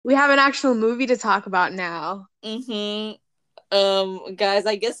We have an actual movie to talk about now. Mm-hmm. Guys,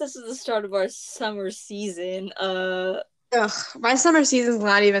 I guess this is the start of our summer season. Ugh, my summer season's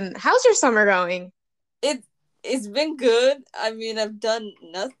not even. How's your summer going? it it's been good. I mean, I've done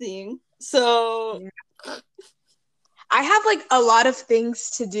nothing. So, Yeah. I have like a lot of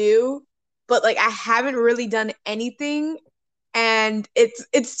things to do, but like I haven't really done anything, and it's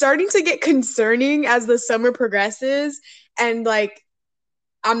starting to get concerning as the summer progresses, and like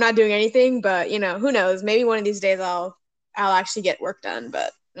I'm not doing anything, but who knows? Maybe one of these days I'll actually get work done,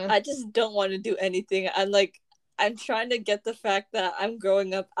 but I just don't want to do anything. I'm trying to get the fact that I'm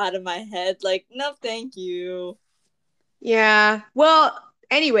growing up out of my head. Like, no, thank you. yeah. Well,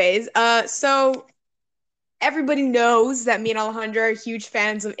 anyways, so everybody knows that me and Alejandra are huge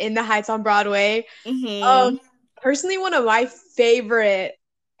fans of In the Heights on Broadway. Mm-hmm. Um, Personally, one of my favorite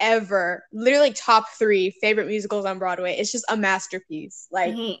ever, literally like top three favorite musicals on Broadway. It's just a masterpiece.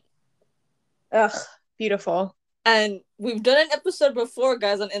 Like, Mm-hmm. ugh, beautiful. And we've done an episode before,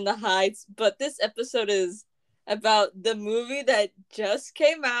 guys, on In the Heights, but this episode is about the movie that just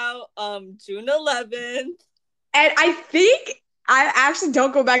came out, June 11th. And I think I actually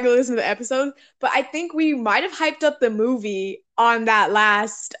don't go back and listen to the episodes, but I think we might have hyped up the movie on that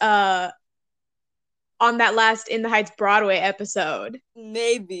last In the Heights Broadway episode.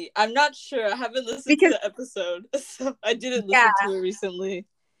 Maybe. I'm not sure. I haven't listened to Because the episode, so I didn't listen yeah, to it recently.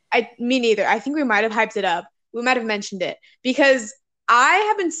 I me neither. I think we might have hyped it up. We might have mentioned it because I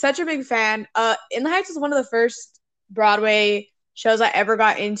have been such a big fan. In the Heights was one of the first Broadway shows I ever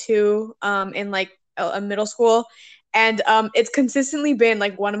got into in like a middle school, and it's consistently been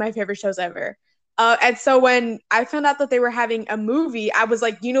like one of my favorite shows ever. And so when I found out that they were having a movie, I was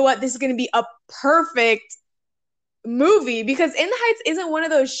like, you know what, this is gonna be a perfect movie because In the Heights isn't one of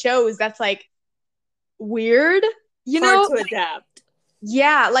those shows that's like weird, you Hard know? to adapt.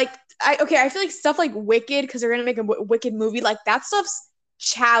 Yeah, like I feel like stuff like Wicked because they're gonna make a Wicked movie, like that stuff's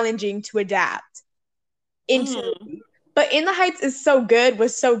challenging to adapt into Mm-hmm. movie. But In the Heights is so good,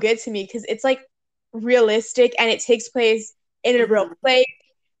 was so good to me because it's like realistic and it takes place in a real Mm-hmm. place.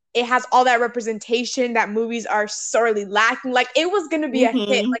 It has all that representation that movies are sorely lacking. Like it was gonna be a hit.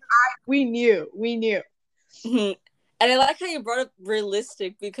 Mm-hmm. Like we knew. Mm-hmm. And I like how you brought up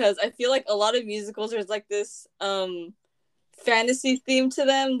realistic because I feel like a lot of musicals there's like this fantasy theme to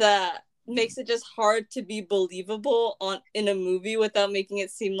them that makes it just hard to be believable on in a movie without making it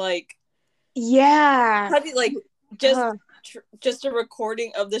seem like Yeah. probably like just Uh, just a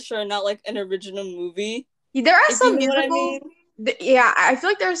recording of the show, not like an original movie. there are If you some know what I musicals. mean. Yeah, I feel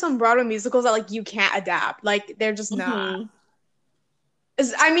like there are some Broadway musicals that like you can't adapt. Like they're just not. Hmm.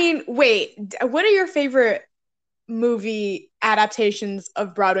 I mean, wait, what are your favorite movie adaptations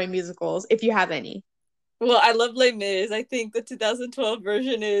of Broadway musicals, if you have any? Well, I love Les Mis. I think the 2012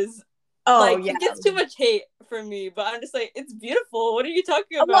 version is Oh like yeah. it gets too much hate for me, but I'm just like it's beautiful. What are you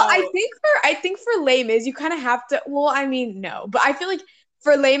talking Well, about? I think for Les Mis you kind of have to. Well, I mean, no, but I feel like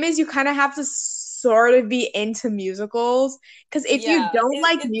for Les Mis you kind of have to sort of be into musicals because if you Yeah, don't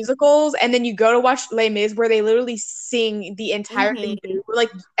like it's musicals and then you go to watch Les Mis where they literally sing the entire thing mm-hmm. through,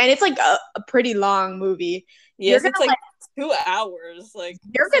 like, and it's like a pretty long movie, you're Yes, gonna it's like 2 hours, like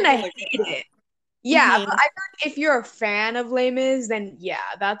you're gonna something hate like that. it. Yeah, but Mm-hmm. I think if you're a fan of Les Mis, then yeah,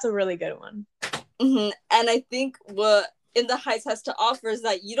 that's a really good one. Mm-hmm. And I think what In the Heights has to offer is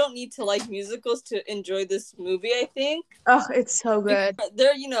that you don't need to like musicals to enjoy this movie. I think Oh, it's so good. because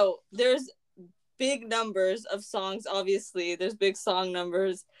there's big numbers of songs. Obviously, there's big song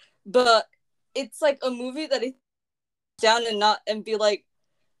numbers, but it's like a movie that I down and not and be like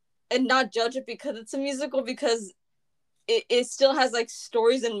and not judge it because it's a musical because it still has like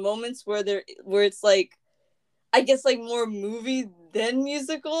stories and moments where it's like I guess like more movie than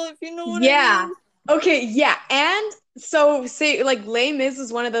musical, if you know what I Yeah. mean. Okay, yeah. And so say like Les Mis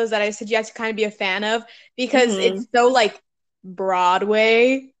is one of those that I said you have to kind of be a fan of because Mm-hmm. it's so like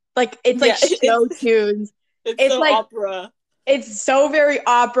Broadway. Like it's like Yeah, show tunes. it's It's so like opera. it's so very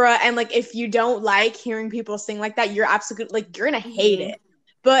opera and like if you don't like hearing people sing like that, you're absolutely like you're gonna hate Mm-hmm. it.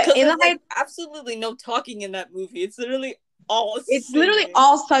 But Because in there's the like Heights, absolutely no talking in that movie. It's literally all it's literally singing.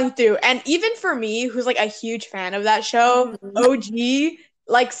 all sung through. And even for me, who's like a huge fan of that show, Mm-hmm. OG,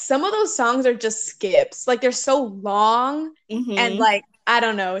 like some of those songs are just skips. Like they're so long and Mm-hmm. like I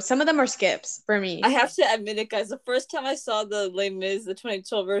don't know, some of them are skips for I me. have to admit it, guys. The first time I saw the Les Mis, the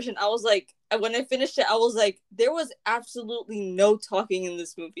 2012 version, I was like, when I finished it, I was like, there was absolutely no talking in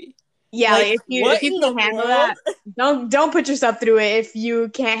this movie. Yeah, like Like, if what you in the can't handle world? that, don't put yourself through it if you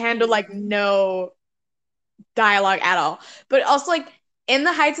can't handle Mm-hmm. like no dialogue at all. But also like In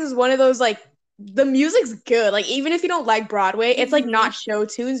the Heights is one of those like the music's good. Like even if you don't like Broadway, it's like Mm-hmm. not show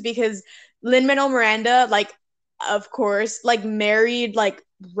tunes because Lin-Manuel Miranda, like of course, like married like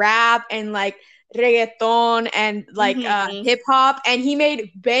rap and like reggaeton and like Mm-hmm. hip hop, and he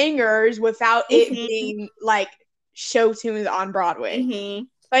made bangers without it Mm-hmm. being like show tunes on Broadway. Mm-hmm.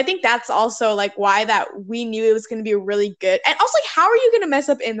 So I think that's also like why that we knew it was going to be really good. And also, like, how are you going to mess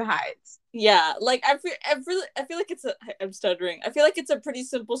up In the Heights? Yeah, like I feel like I'm stuttering. I feel like it's a pretty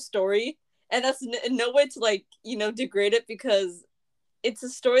simple story, and that's in no way to like degrade it because it's a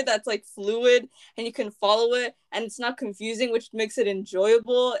story that's like fluid and you can follow it and it's not confusing, which makes it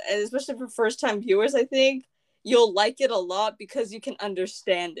enjoyable, and especially for first time viewers, I think you'll like it a lot because you can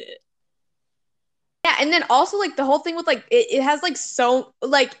understand it. Yeah, and then also like the whole thing with like it has like so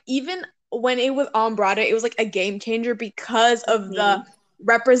like even when it was on Broadway, it was like a game changer because of the Mm-hmm.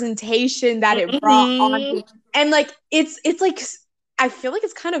 representation that it brought Mm-hmm. on. And like it's like I feel like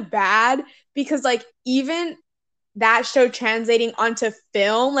it's kind of bad because like even that show translating onto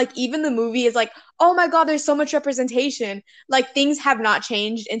film, like even the movie is like, oh my God, there's so much representation. Like things have not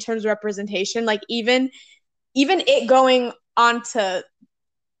changed in terms of representation. Like even it going onto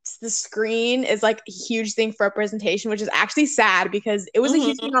the screen is like a huge thing for representation, which is actually sad because it was a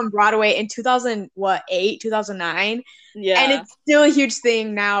huge thing Mm-hmm. on Broadway in 2000 what 8 2009, and Yeah. it's still a huge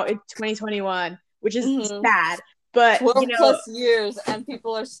thing now in 2021, which is Mm-hmm. sad. But 12 plus years and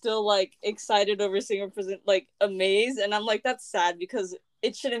people are still like excited over seeing represent like amazed, and I'm like that's sad because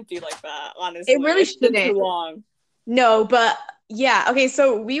it shouldn't be like that, it honestly. really It's been too shouldn't. long. No, but yeah, okay.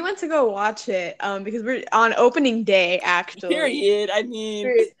 So we went to go watch it because we're on opening day actually. Period. I mean,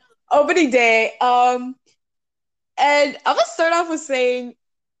 Period. Opening day. And I'm gonna start off with saying,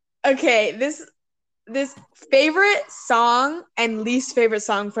 okay, this favorite song and least favorite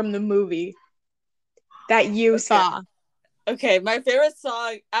song from the movie that you okay. saw. Okay, my favorite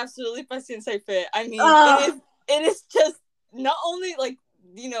song, absolutely Paciencia Fit. I mean, Oh, it is just not only like,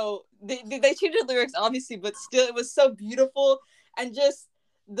 they changed the lyrics obviously, but still it was so beautiful, and just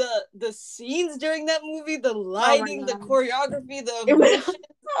the scenes during that movie, the oh my lighting, the God. choreography, the It was emotion.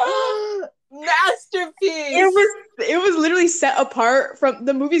 it Masterpiece. was it was literally set apart from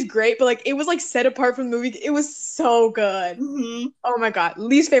the movie's great, but like it was like set apart from the movie. It was so good. Mm-hmm. Oh my God.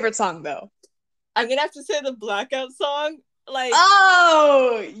 Least favorite song though. I'm gonna have to say the Blackout song. Like,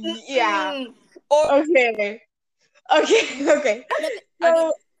 Oh, yeah. mm-mm. Or Okay. Okay. Okay. I mean,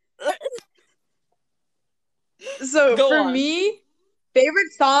 So so go for on. me,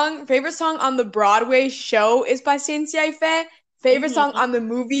 favorite song on the Broadway show is Paciencia y Fe. Favorite song Mm-hmm. on the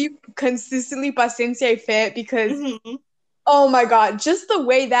movie, consistently Paciencia y Fe, because Mm-hmm. oh my God, just the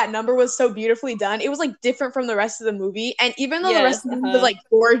way that number was so beautifully done. It was like different from the rest of the movie. And even though the rest Yes. of the movie was Uh-huh. like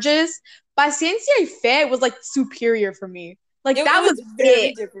gorgeous, Paciencia y Fe was like superior for me. Like It that was was very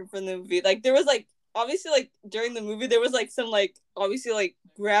it. different from the movie. Like there was like obviously like during the movie there was like some like obviously like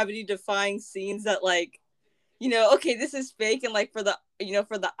gravity defying scenes that like okay, this is fake and like for the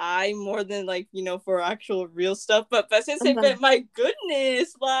for the eye more than like for actual real stuff. But Paciencia Fit, my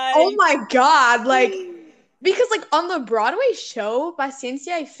goodness, Oh like my God, like because like on the Broadway show,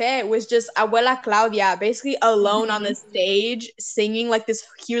 Paciencia y Fe was just Abuela Claudia basically alone on the mm-hmm. stage singing like this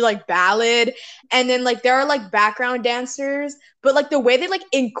huge like ballad, and then like there are like background dancers, but like the way they like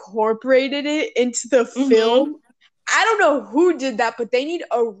incorporated it into the Mm-hmm. film, I don't know who did that, but they need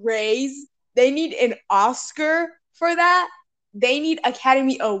a raise. They need an Oscar for that. They need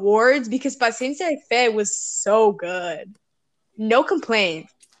Academy Awards because Paciencia y Fe was so good. No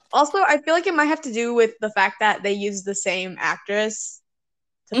complaints. Also, I feel like it might have to do with the fact that they used the same actress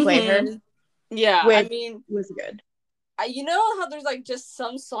to play her, Mm-hmm. Yeah, I which mean, was good. you know how there's like just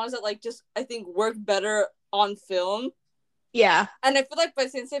some songs that like just I think work better on film. Yeah. And I feel like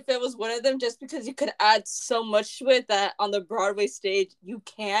Paciencia Fit was one of them just because you could add so much to it that on the Broadway stage you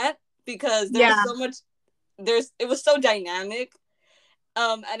can't, because there Yeah. was so much it was so dynamic.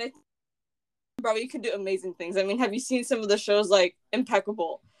 And I think Broadway you can do amazing things. I mean, have you seen some of the shows like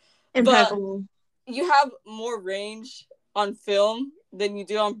Impeccable? But Impeccable. you have more range on film than you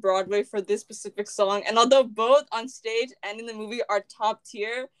do on Broadway for this specific song. And although both on stage and in the movie are top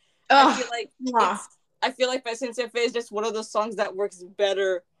tier, I Ugh. feel like Mwah. I feel like Paciencia Fe is just one of those songs that works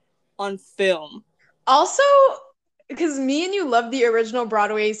better on film. Also, because me and you love the original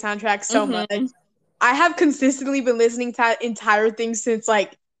Broadway soundtrack so much, Mm-hmm. I have consistently been listening to that entire thing since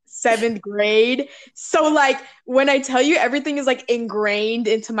like seventh grade. So like when I tell you everything is like ingrained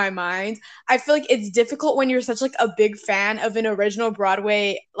into my mind, I feel like it's difficult when you're such like a big fan of an original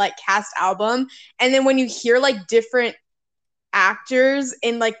Broadway like cast album, and then when you hear like different actors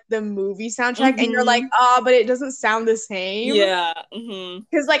in like the movie soundtrack, and you're like, Mm-hmm. oh, but it doesn't sound the same. Yeah. Mm-hmm.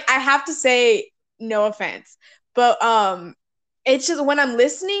 Because like I have to say, no offense, but it's just when I'm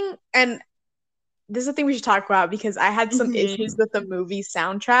listening, and this is the thing we should talk about because I had some issues Mm-hmm. with the movie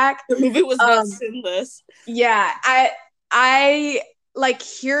soundtrack. The movie was not Um, sinless. yeah, I like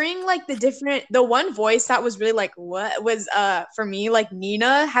hearing like the one voice that was really like what was for me like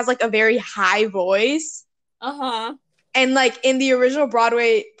Nina has like a very high voice. Uh-huh. And like in the original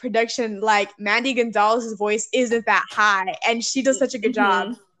Broadway production, like Mandy Gonzalez's voice isn't that high, and she does such a good job.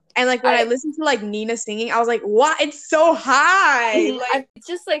 Mm-hmm. And like when I I listened to like Nina singing, I was like, "What? It's so high!" Like it's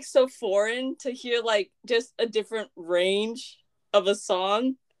just like so foreign to hear like just a different range of a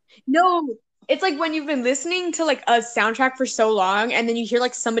song. no, it's like when you've been listening to like a soundtrack for so long, and then you hear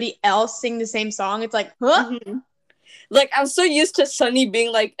like somebody else sing the same song. It's like, huh? Mm-hmm. Like I'm so used to Sunny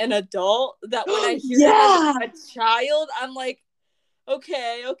being like an adult that when I hear him as Yeah. a child, I'm like,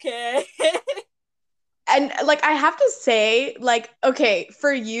 okay, okay. And like I have to say, like, okay,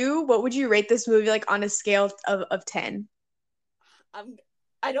 for you, what would you rate this movie like on a scale of 10? I'm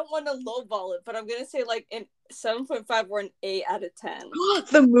I don't want to lowball it, but I'm gonna say like an 7.5 or an 8 out of 10.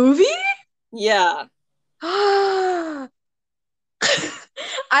 The movie? Yeah.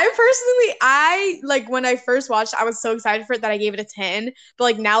 I like when I first watched, I was so excited for it that I gave it a 10. But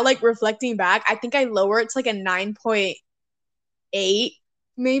like now, like reflecting back, I think I lower it to like a 9.8,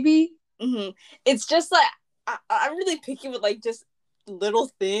 maybe. Mm-hmm. It's just like I'm really picky with like just little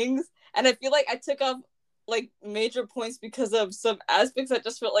things, and I feel like I took off like major points because of some aspects that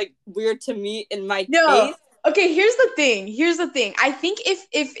just felt like weird to me in my No. taste. Okay, here's the thing. Here's the thing. I think if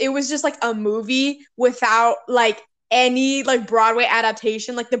it was just like a movie without like any like Broadway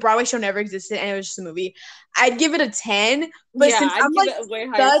adaptation, like the Broadway show never existed and it was just a movie, I'd give it a 10. But Yeah, I'd give it a way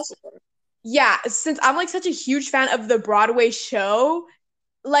higher such score. since I'm like such a huge fan of the Broadway show,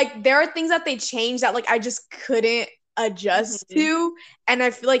 like there are things that they changed that like I just couldn't adjust Mm-hmm. to. And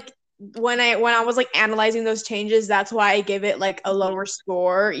I feel like when I was like analyzing those changes, that's why I give it like a Mm-hmm. lower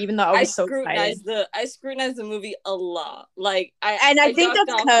score, even though I was so excited. I scrutinized the movie a lot. Like And I I think docked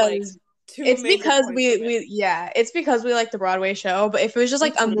that's off like because two it's major because points from it. we yeah, it's because we like the Broadway show. But if it was just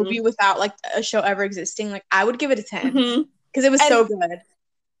like a Mm-hmm. movie without like a show ever existing, like I would give it a 10 Mm-hmm. because it was And so good.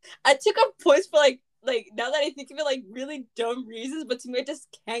 I took up points for like now that I think of it, like really dumb reasons, but to me I just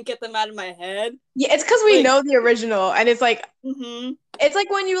can't get them out of my head. Yeah, it's because we Like, know the original, and mm-hmm, it's like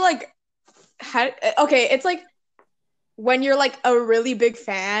when you like had okay, it's like when you're like a really big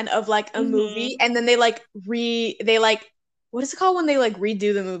fan of like a movie, mm-hmm. and then they like what is it called when they like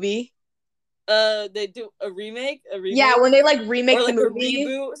redo the movie? They do a Yeah, remake, when they like or remake the like a movie.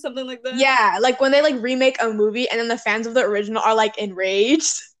 reboot, something like that. Yeah, like when they like remake a movie and then the fans of the original are like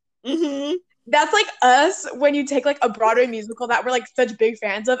enraged. Mm-hmm. That's like us when you take like a Broadway musical that we're like such big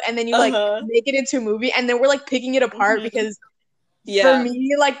fans of and then you like Uh-huh. make it into a movie and then we're like picking it apart Mm-hmm. because for Yeah.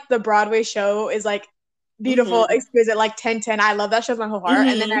 me like the Broadway show is like beautiful, Mm-hmm. exquisite, like 10/10. I love that show with my whole heart.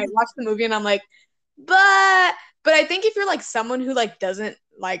 And then I Mm-hmm. watch the movie and I'm like, but I think if you're like someone who like doesn't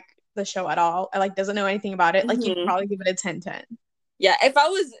like the show at all, or like doesn't know anything about it, like you'd Mm-hmm. probably give it a 10/10. Yeah, if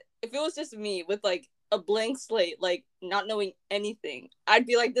it was just me with like a blank slate, like not knowing anything, I'd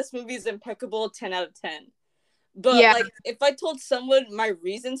be like, this movie is impeccable, 10 out of 10. But Yeah. like if I told someone my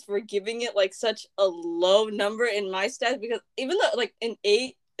reasons for giving it like such a low number in my stats, because even though like an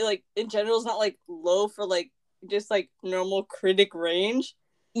 8 like in general is not like low for like just like normal critic range,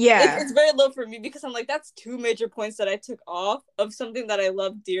 Yeah. it's very low for me because I'm like, that's two major points that I took off of something that I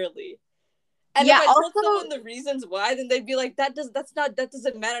love dearly. And if Yeah. I told Also, someone the reasons why, then they'd be like, that doesn't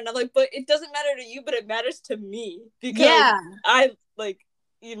matter. And I'm like, but it doesn't matter to you, but it matters to me because yeah. I like,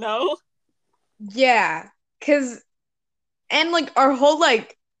 you know? Yeah. Cause and like our whole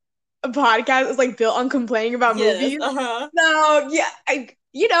like podcast is like built on complaining about Yes, movies. uh-huh. So yeah,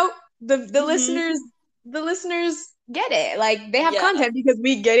 the Mm-hmm. listeners get it. Like they have Yeah. content because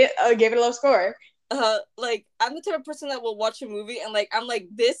we get it, gave it a low score. Like I'm the type of person that will watch a movie and like I'm like,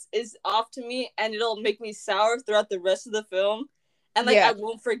 this is off to me and it'll make me sour throughout the rest of the film. And like Yeah. I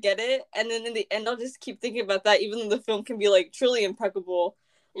won't forget it. And then in the end I'll just keep thinking about that, even though the film can be like truly impeccable.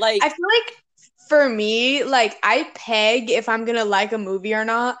 I Like, feel like for me, like I peg if I'm gonna like a movie or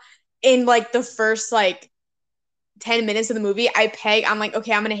not in like the first like 10 minutes of the movie. I'm like,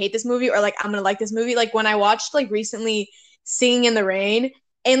 okay, I'm gonna hate this movie or like I'm gonna like this movie. Like when I watched like recently Singing in the Rain,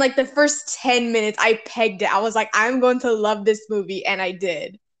 in like the first 10 minutes, I pegged it. I was like, I'm going to love this movie, and I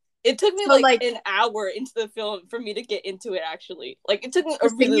did. it took me So like like an hour into the film for me to get into it actually. Like it took me a for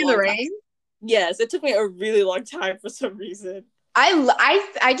really Singing in the long time. Rain, Yes, it took me a really long time for some reason.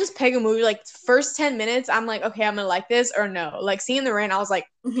 I just peg a movie like first 10 minutes. I'm like, okay, I'm gonna like this or no. Like Seeing the Rain, I was like,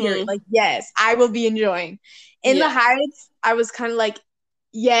 period. Mm-hmm. Like, yes, I will be enjoying. In the Yeah. Heights, I was kind of like,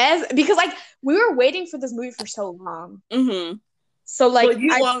 yes, because like we were waiting for this movie for so long. Mm-hmm. So Well, like you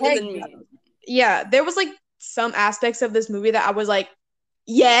I longer pegged than me. those. Yeah, there was like some aspects of this movie that I was like,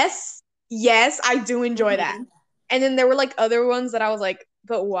 yes, yes, I do enjoy that. Mm-hmm. And then there were like other ones that I was like,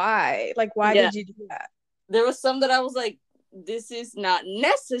 but why? Like, why Yeah. did you do that? There was some that I was like, this is not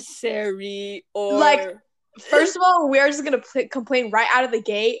necessary, Like, or first of all, we're just gonna complain right out of the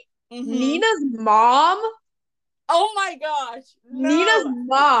gate. mm-hmm. Nina's mom, Oh my gosh, Nina's no.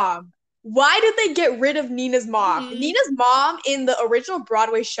 mom. Why did they get rid of Nina's mom? Mm-hmm. Nina's mom in the original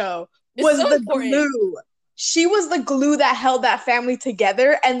Broadway show It's was so the important. glue. She was the glue that held that family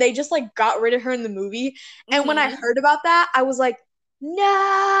together, and they just like got rid of her in the movie. And when I Mm-hmm. heard about that, I was like,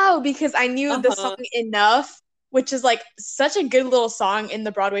 no, because I knew the song Uh-huh. Enough, which is like such a good little song in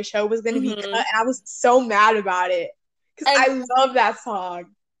the Broadway show, was going to be cut. Mm-hmm. And I was so mad about it because And I love that song.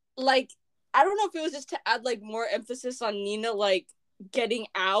 like, I don't know if it was just to add like more emphasis on Nina like getting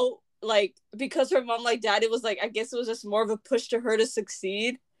out, like because her mom like died. It was like, I guess it was just more of a push to her to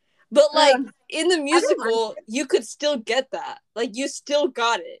succeed. But like in the I don't mind musical, it. you could still get that. Like you still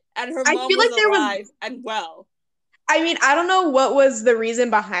got it. And her I mom feel was like there was alive and well. I mean, I don't know what was the reason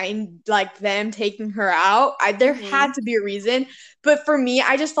behind like them taking her out. There Mm-hmm. had to be a reason, but for me,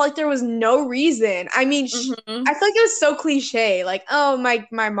 I just felt like there was no reason. I mean, Mm-hmm. I feel like it was so cliche, like, oh,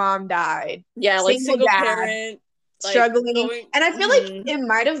 my mom died, Yeah, like single single dad, parent, like struggling, going and I feel like mm-hmm. it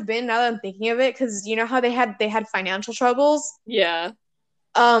might have been now that I'm thinking of it, because you know how they had financial troubles. Yeah.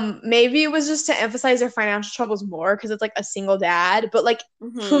 Maybe it was just to emphasize their financial troubles more because it's like a single dad, but like,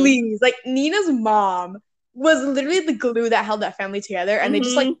 Mm-hmm. please, like Nina's mom was literally the glue that held that family together, and they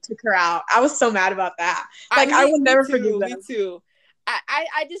just like Mm-hmm. took her out. I was so mad about that. I Like, I me will me never forgive too, me them. too.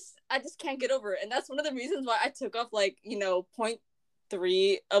 I just can't get over it. And that's one of the reasons why I took off like, point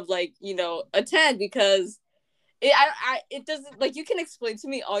three of like, a 10 because it doesn't like you can explain to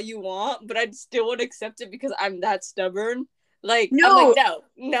me all you want, but I still won't accept it because I'm that stubborn. Like I'm like, No,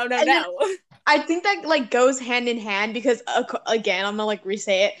 no, no, no, and then no. I think that like goes hand in hand because again, I'm gonna like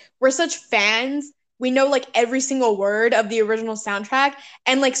re-say it. We're such fans. We know like every single word of the original soundtrack,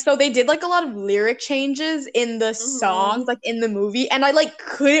 and like so they did like a lot of lyric changes in the songs, Mm-hmm. like in the movie, and I like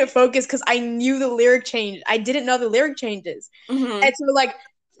couldn't focus because I knew the lyric change. I didn't know the lyric changes, Mm-hmm. and so like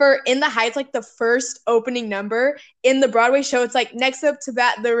for In the Heights, like the first opening number in the Broadway show, it's like next up to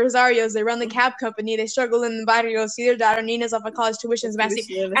bat the Rosarios. They run the cab company. They struggle in the barrio. See their daughter Nina's off of college tuitions, massive.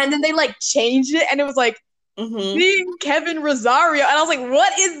 And then they like changed it, and it was like Mm-hmm. being Kevin Rosario, and I was like,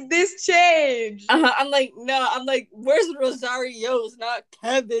 what is this change? I'm like, no, I'm like, where's Rosario's, not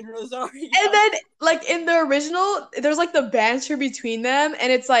Kevin Rosario? And then like in the original, there's like the banter between them,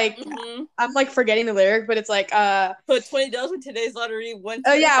 and it's like Mm-hmm. I'm like forgetting the lyric, but it's like Put $20 in today's lottery. One,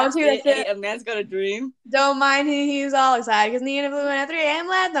 oh two, yeah, I want that's to it. that's Hey, it. a man's got a dream. Don't mind who he's all excited because Nina flew in at 3 a.m.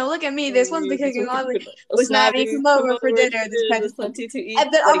 last. Don't look at me. This one's been This kicking one on. a Was Snappy snappy. come Come over for over dinner? for This dinner. plenty. There's plenty to eat.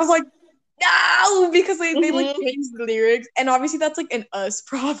 And then I Like, was like, no, because they like mm-hmm. changed the lyrics, and obviously that's like an us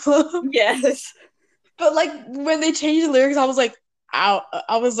problem. Yes. But like when they changed the lyrics, I was like, ow.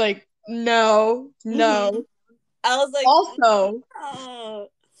 I was like, no, Mm-hmm. no. I was like, Also, oh.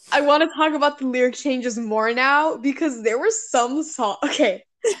 I want to talk about the lyric changes more now because there were some songs. Okay,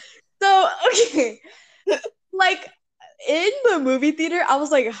 so okay, like in the movie theater, I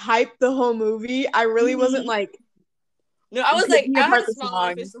was like hyped the whole movie. I really wasn't Mm-hmm. like No, I was like, picking I had apart a the smile on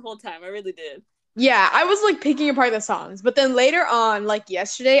my face songs. the whole time. I really did. Yeah, I was like picking apart the songs. But then later on, like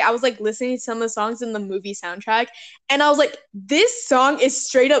yesterday, I was like listening to some of the songs in the movie soundtrack, and I was like, this song is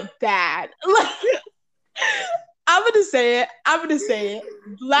straight up bad. Like, I'm gonna say it. I'm gonna say it.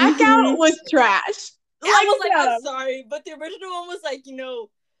 Mm-hmm. Blackout was trash. I Like, was like, I'm no. sorry, but the original one was like,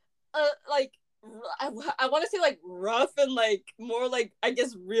 like I want to say like rough and like more like I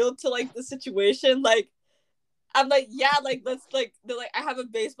guess real to like the situation. Like I'm like, yeah, like let's like they're like I have a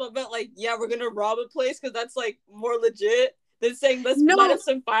baseball bet, like yeah, we're gonna rob a place because that's like more legit than saying let's light up No,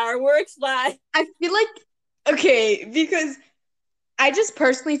 some fireworks. Like, I feel like okay, because I just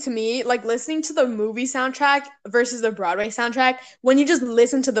personally, to me, like listening to the movie soundtrack versus the Broadway soundtrack, when you just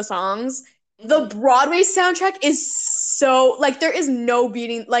listen to the songs, the mm-hmm. Broadway soundtrack is so, like, there is no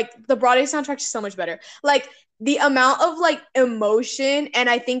beating, like, the Broadway soundtrack is so much better. Like, the amount of, like, emotion, and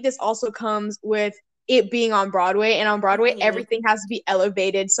I think this also comes with it being on Broadway, and on Broadway, Mm-hmm. everything has to be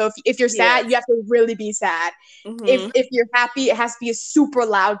elevated. So if you're sad, you Yes. have to really be sad. If, Mm-hmm. if you're happy, it has to be a super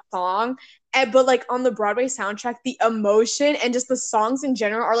loud song. But like on the Broadway soundtrack, the emotion and just the songs in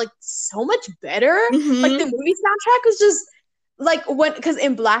general are like so much better. Like the Mm-hmm. movie soundtrack was just like when, because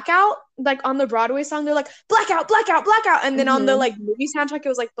in Blackout, like on the Broadway song, they're like blackout, blackout, blackout, and then on the like movie soundtrack, it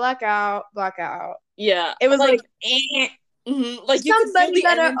was like blackout, blackout. Yeah, It was like eh. like you could feel Somebody the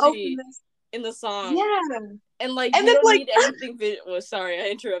better open energy this. in the song, Yeah, and like and you then don't like need anything visual. Sorry, I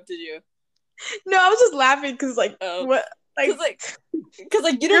interrupted you. no, I was just laughing because like Oh, what because like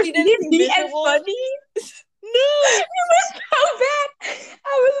you don't need graffiti anything beat and visual. funny. No. It was so bad.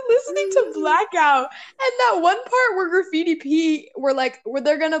 I was listening to Blackout, and that one part where Graffiti Pete where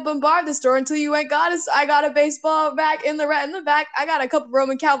they're gonna bombard the store until you ain't got us. I got a baseball bat in the back. I got a couple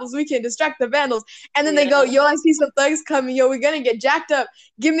Roman candles. We can distract the vandals. And then they go, yo, I see some thugs coming. Yo, we're gonna get jacked up.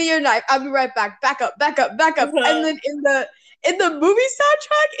 Give me your knife. I'll be right back. Back up, back up, back up. And then in the movie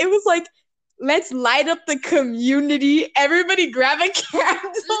soundtrack, it was like, let's light up the community. Everybody grab a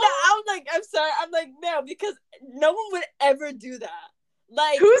candle. No, I'm sorry. I'm like, no, because no one would ever do that.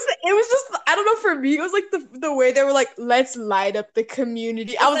 Like, it was just, I don't know, for me, it was like the way they were like, let's light up the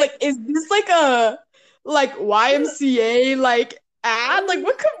community. I was like, is this like a YMCA like ad? Like,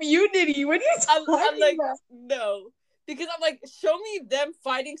 what community? What are you I'm like, about? no. Because I'm like, show me them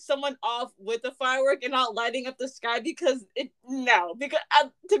fighting someone off with a firework and not lighting up the sky, because to me,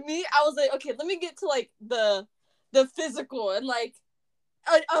 I was like, okay, let me get to like the physical, and like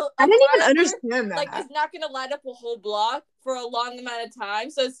I didn't even understand that. Like, it's not gonna light up a whole block for a long amount of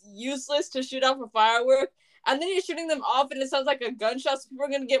time, so it's useless to shoot off a firework. And then you're shooting them off, and it sounds like a gunshot, so people are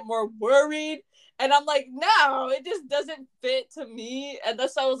gonna get more worried. And I'm like, no, it just doesn't fit to me. And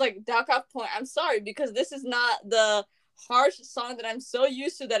that's why I was like, dock off point. I'm sorry, because this is not the harsh song that I'm so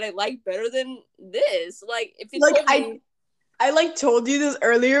used to that I like better than this. Like, if you like told me, I like told you this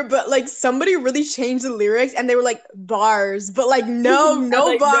earlier, but like somebody really changed the lyrics and they were like bars, but like no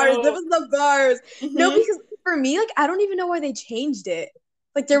like, bars. no. There was no bars. Mm-hmm. No, because for me, like I don't even know why they changed it.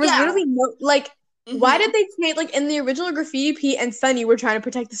 Like there was literally no like. Why did they change, like in the original Graffiti Pete and Sunny were trying to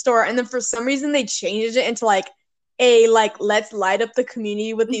protect the store, and then for some reason they changed it into like a like let's light up the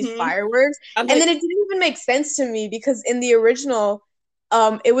community with these fireworks. And then it didn't even make sense to me because in the original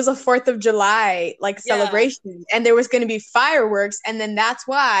it was a 4th of July like celebration and there was going to be fireworks, and then that's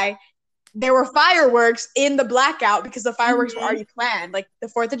why there were fireworks in the blackout because the fireworks were already planned. Like the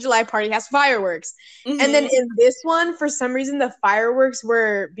 4th of July party has fireworks. And then in this one, for some reason, the fireworks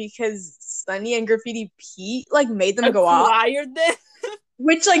were because Sunny and Graffiti Pete like made them go off.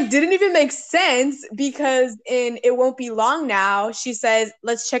 Which like didn't even make sense because in It Won't Be Long Now, she says,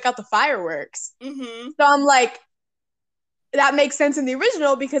 let's check out the fireworks. So I'm like, that makes sense in the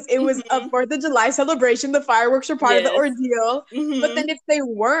original because it was a 4th of July celebration. The fireworks were part of the ordeal. But then if they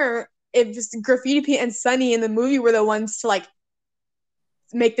weren't, if just Graffiti Pete and Sunny in the movie were the ones to like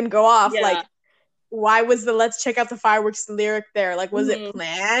make them go off, like why was the let's check out the fireworks lyric there? Like, was it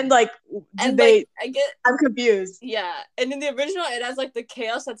planned? Like, did they? Like, I'm confused. Yeah, and in the original, it has like the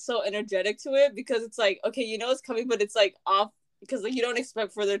chaos that's so energetic to it because it's like, okay, you know it's coming, but it's like off because like you don't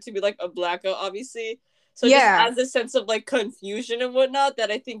expect for there to be like a blackout, obviously. So it just adds this sense of like confusion and whatnot that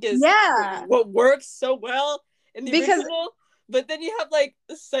I think is what works so well in the original. But then you have like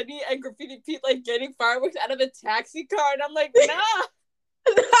Sunny and Graffiti Pete like getting fireworks out of a taxi car, and I'm like, nah.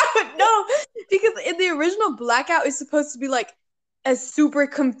 No, because in the original Blackout is supposed to be like a super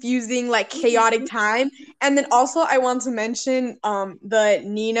confusing, like chaotic time. And then also I want to mention the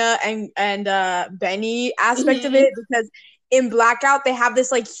Nina and Benny aspect of it, because in Blackout they have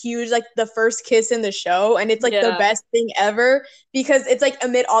this like huge, like the first kiss in the show, and it's like the best thing ever because it's like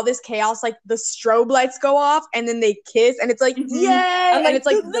amid all this chaos, like the strobe lights go off and then they kiss and it's like yay, and it's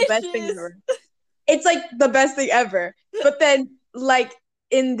like delicious. The best thing ever. It's like the best thing ever. But then like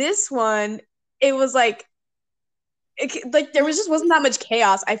in this one, it was like there was just wasn't that much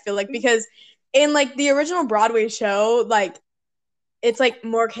chaos, I feel like, because in like the original Broadway show, like it's like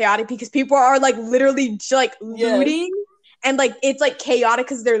more chaotic because people are like literally like looting, and like it's like chaotic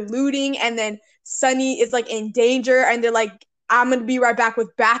because they're looting, and then Sunny is like in danger and they're like, I'm gonna be right back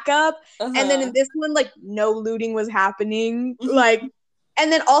with backup. And then in this one, like no looting was happening. Like,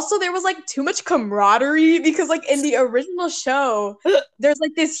 and then also there was like too much camaraderie because like in the original show, there's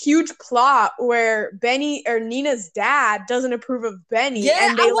like this huge plot where Benny or Nina's dad doesn't approve of Benny. Yeah,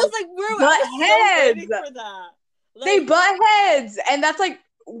 and they I was like, butt heads. So for that. Like, they butt heads. And that's like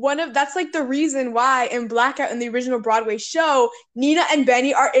that's like the reason why in Blackout in the original Broadway show, Nina and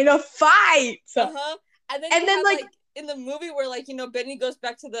Benny are in a fight. And then like in the movie where like, you know, Benny goes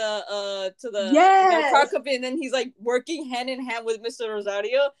back to the car company, and then he's like working hand in hand with Mr.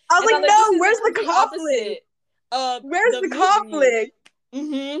 Rosario. I was like, no, where's the conflict? Where's the conflict?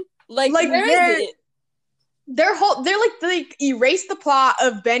 Like where is it? They're like they erase the plot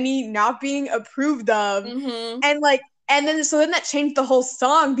of Benny not being approved of, and like And then so then that changed the whole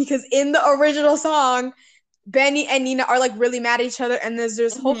song because in the original song, Benny and Nina are like really mad at each other, and there's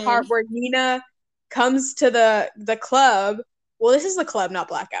this whole part where Nina comes to the club. Well, this is the club, not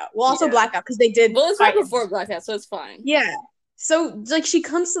Blackout. Well, also Yeah. Blackout because they did. Well, it's fight. right before Blackout, so it's fine. Yeah. So like she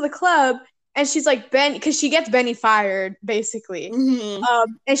comes to the club and she's like Ben because she gets Benny fired basically.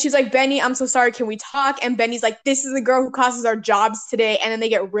 And she's like, Benny, I'm so sorry. Can we talk? And Benny's like, this is the girl who causes our jobs today. And then they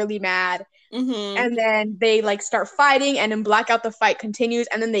get really mad. And then they like start fighting, and in Blackout the fight continues,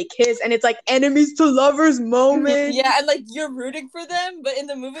 and then they kiss, and it's like enemies to lovers moment. Yeah, and like you're rooting for them, but in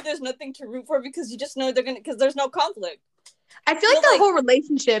the movie there's nothing to root for because you just know they're gonna because there's no conflict. I feel like the whole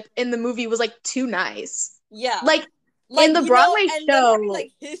relationship in the movie was like too nice. Yeah, like in the Broadway show, having,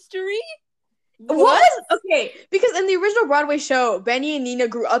 like history. What was okay? Because in the original Broadway show, Benny and Nina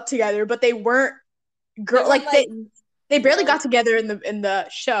grew up together, but they weren't they barely got together in the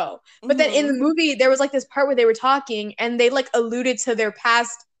show. But then in the movie, there was like this part where they were talking, and they like alluded to their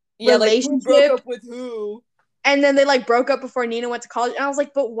past relationship. Like, who broke up with who? And then they like broke up before Nina went to college, and I was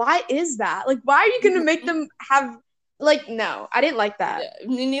like, but why is that? Like, why are you gonna make them have like? No, I didn't like that. Yeah,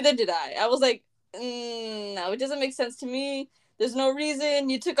 neither did I. I was like, no, it doesn't make sense to me. There's no reason.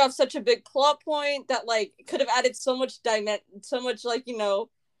 You took off such a big plot point that like could have added so much like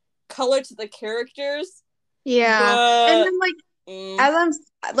color to the characters. Yeah, and then like as I'm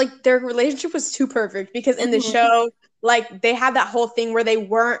like their relationship was too perfect because in the show like they had that whole thing where they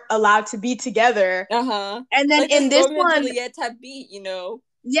weren't allowed to be together. And then like in this one, Juliet type beat,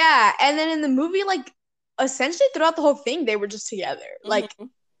 Yeah, and then in the movie, like essentially throughout the whole thing, they were just together. Like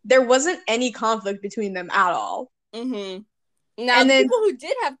there wasn't any conflict between them at all. Now, and then, people who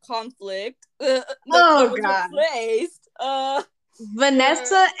did have conflict, replaced,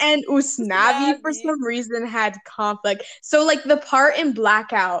 Vanessa and Usnavi for some reason had conflict. So like the part in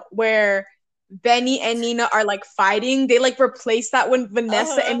Blackout where Benny and Nina are like fighting, they like replaced that when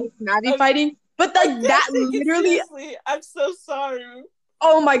Vanessa and Usnavi fighting. But like that literally, I'm so sorry.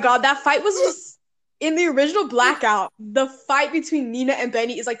 Oh my god, that fight was just in the original Blackout. The fight between Nina and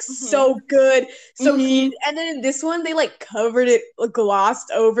Benny is like so good, so heated. And then in this one, they like covered it, glossed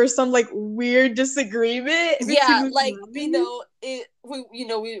over some like weird disagreement. Yeah, like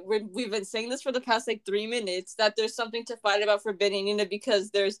we've been saying this for the past like 3 minutes that there's something to fight about for Benny and Nina because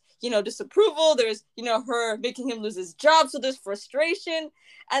there's disapproval, there's her making him lose his job, so there's frustration,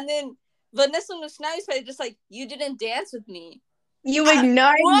 and then Vanessa and Usnavi's fight just like you didn't dance with me. You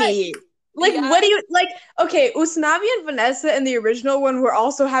ignored me. Like, what do you like? Okay, Usnavi and Vanessa in the original one were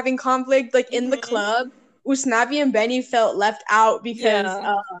also having conflict. Like in the club, Usnavi and Benny felt left out because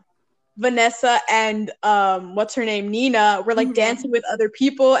Vanessa and what's her name, Nina, were like dancing with other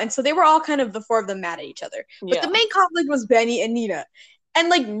people, and so they were all kind of the four of them mad at each other. But the main conflict was Benny and Nina. And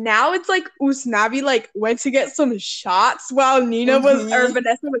like now it's like Usnavi like went to get some shots while Nina was or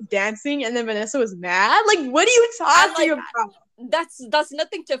Vanessa was dancing, and then Vanessa was mad. Like, what are you talking about? That's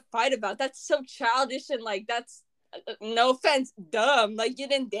nothing to fight about. That's so childish and like that's no offense, dumb. Like you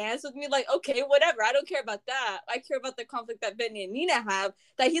didn't dance with me. Like okay, whatever. I don't care about that. I care about the conflict that Benny and Nina have.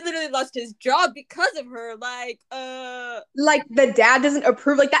 That he literally lost his job because of her. Like the dad doesn't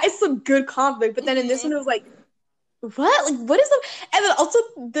approve. Like that is some good conflict. But then in this one it was like, what? Like what is the? And then also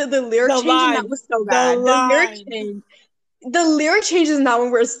the lyric change in that was so bad. The lyric changes in that one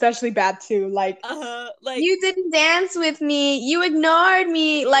were especially bad too. Like you didn't dance with me. You ignored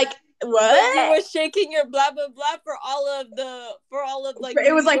me. Like what? You were shaking your blah blah blah for all of like.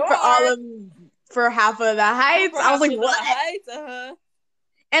 It was like for half of the heights. I was like, what?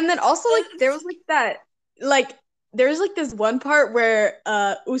 And then also like there was like that like there's like this one part where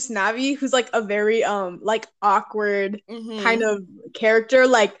Usnavi, who's like a very like awkward kind of character,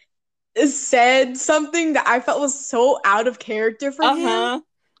 like said something that I felt was so out of character for him.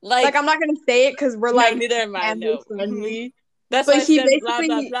 Like I'm not gonna say it because we're like neither am I. No. Friendly. That's why he basically blah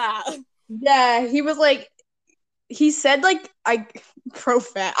blah blah. Yeah, he was like he said like I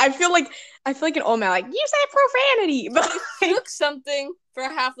feel like an old man, like you said profanity, but he shook something for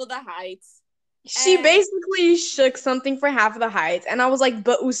half of the heights. She basically shook something for half of the heights, and I was like,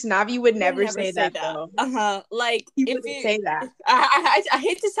 but Usnavi would never say that though. Like he wouldn't say that. I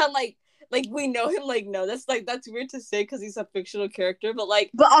hate to sound like we know him. Like no, that's weird to say because he's a fictional character. But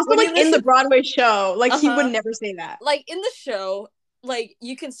also like in the Broadway show, like he would never say that. Like in the show, like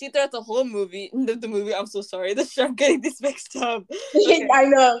you can see throughout the whole movie. The movie. I'm so sorry. The show. I'm getting this mixed up. Okay. I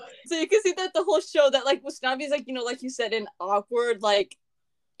know. So you can see that the whole show that like Usnavi is like like you said, an awkward like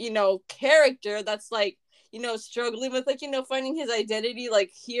character that's like struggling with like finding his identity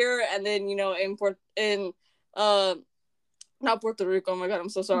like here and then in not Puerto Rico. Oh my god, I'm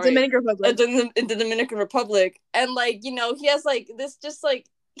so sorry. Dominican Republic. In the Dominican Republic, and like he has like this just like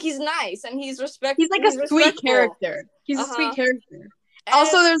he's nice and he's He's like a sweet character. He's a sweet character.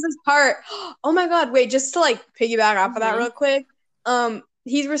 Also, there's this part. Oh my god! Wait, just to like piggyback off of that real quick.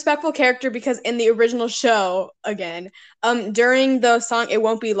 He's a respectful character because in the original show, again, during the song "It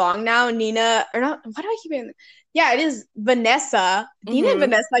Won't Be Long Now," Nina or not? Why do I keep getting? Yeah, it is Vanessa. Nina and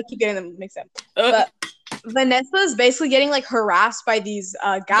Vanessa. I keep getting them mixed up. But Vanessa is basically getting like harassed by these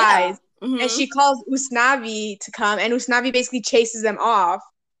guys, and she calls Usnavi to come, and Usnavi basically chases them off.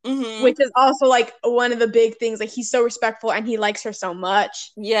 Which is also like one of the big things. Like he's so respectful and he likes her so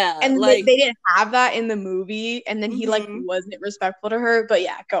much. Yeah, and like they didn't have that in the movie, and then he like wasn't respectful to her. But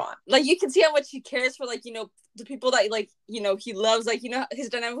yeah, go on. Like you can see how much he cares for like the people that like he loves. Like his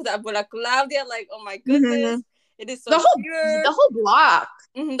dynamic with Abuela Claudia. Like oh my goodness, it is so pure. The whole block.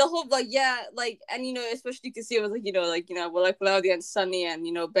 The whole like yeah like and especially you can see it with like Abuela Claudia and Sunny and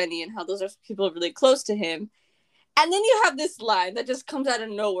Benny and how those are people really close to him. And then you have this line that just comes out of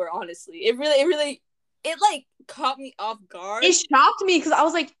nowhere, honestly. It really like caught me off guard. It shocked me because I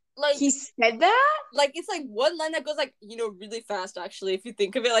was like, he said that? Like, it's like one line that goes like, really fast, actually. If you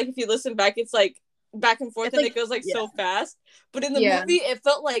think of it, like, if you listen back, it's like back and forth and it goes like so fast. But in the movie, it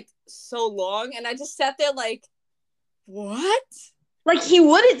felt like so long. And I just sat there like, what? Like, he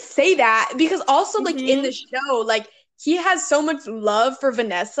wouldn't say that because also, like, in the show, like, he has so much love for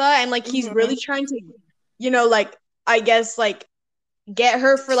Vanessa and, like, he's really trying to, like, I guess, like, get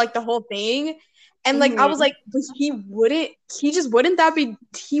her for, like, the whole thing. And, like, I was like, he wouldn't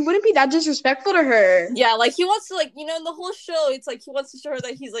be that disrespectful to her. Yeah, like, he wants to, like, in the whole show, it's like, he wants to show her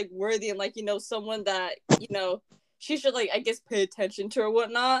that he's, like, worthy and, like, someone that, she should, like, I guess, pay attention to or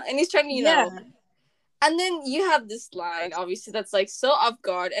whatnot. And he's trying to, know. And then you have this line, obviously, that's, like, so off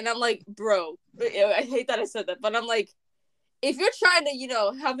guard. And I'm like, bro, I hate that I said that, but I'm like, if you're trying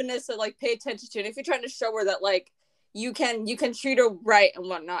to, have Vanessa, like, pay attention to it, if you're trying to show her that, like, you can treat her right and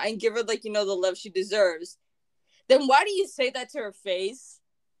whatnot and give her, like, the love she deserves, then why do you say that to her face?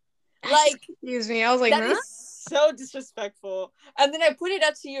 Like, excuse me, I was like, that is so disrespectful. And then I pointed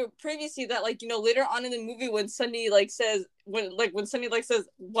out to you previously that, like, later on in the movie when Sunny, like, says, when Sunny, like, says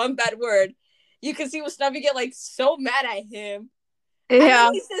one bad word, you can see Usnavi get, like, so mad at him. Yeah. And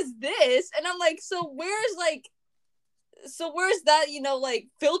then he says this, and I'm like, so where's that, like,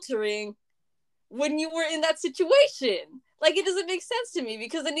 filtering when you were in that situation? Like, it doesn't make sense to me,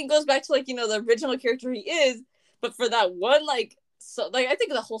 because then he goes back to, like, the original character he is, but for that one, like, so, like, I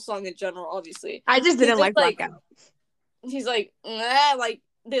think the whole song in general, obviously. I just didn't like Blackout. He's like, nah, like,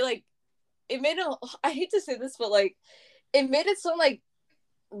 they, like, it made it, I hate to say this, but, like, it made it sound like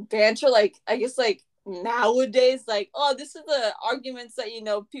banter, like, I guess, like, nowadays, like, oh, this is the arguments that,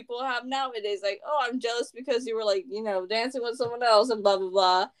 people have nowadays, like, oh, I'm jealous because you were, like, dancing with someone else and blah, blah,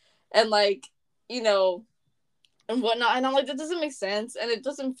 blah, and, like, and whatnot, and I'm like, that doesn't make sense, and it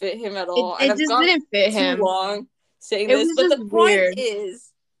doesn't fit him at all. It just didn't fit him. Too long saying this, but the point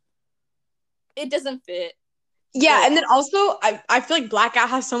is, it doesn't fit. Yeah, and then also, I feel like Blackout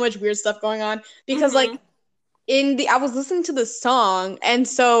has so much weird stuff going on, because, like, I was listening to the song, and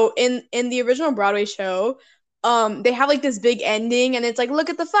so in the original Broadway show, they have, like, this big ending, and it's like, look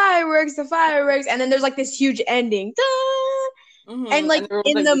at the fireworks, and then there's, like, this huge ending. And, like,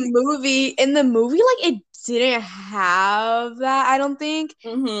 in the movie, like, it didn't have that, I don't think.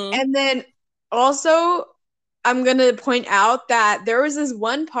 And then also, I'm gonna point out that there was this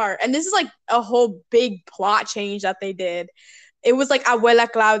one part, and this is, like, a whole big plot change that they did. It was, like, Abuela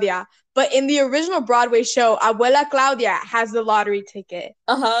Claudia. But in the original Broadway show, Abuela Claudia has the lottery ticket.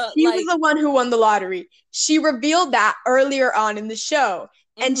 She was the one who won the lottery. She revealed that earlier on in the show.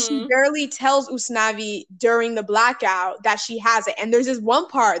 And she barely tells Usnavi during the blackout that she has it. And there's this one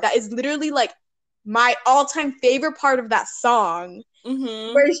part that is literally, like, my all-time favorite part of that song,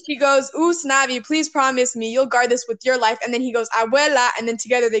 where she goes, Usnavi, please promise me you'll guard this with your life. And then he goes, Abuela. And then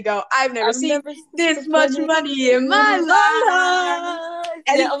together they go, I've never seen this much money in my life.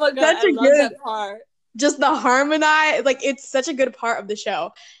 And oh my God, I love that part. Just the harmonize, like, it's such a good part of the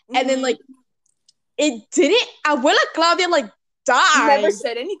show. And then, like, it didn't, Abuela Claudia, like, died. She never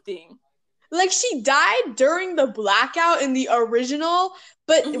said anything. Like, she died during the blackout in the original,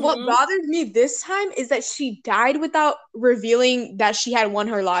 but what bothered me this time is that she died without revealing that she had won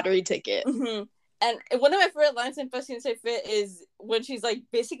her lottery ticket. And one of my favorite lines in PACIENCIA is when she's, like,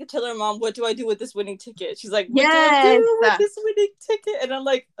 basically telling her mom, what do I do with this winning ticket? She's like, what do I do with this winning ticket? And I'm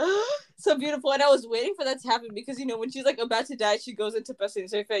like, oh, so beautiful. And I was waiting for that to happen because, when she's, like, about to die, she goes into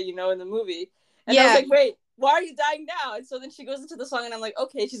PACIENCIA, in the movie. And I was like, why are you dying now? And so then she goes into the song, and I'm like,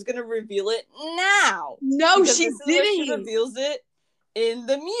 okay, she's gonna reveal it now. No, because she this is where she didn't. reveals it in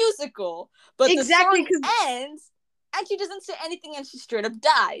the musical. But the Exactly, song because ends, and she doesn't say anything, and she straight up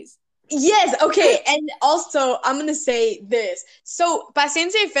dies. yes, okay, and also I'm gonna say this. So,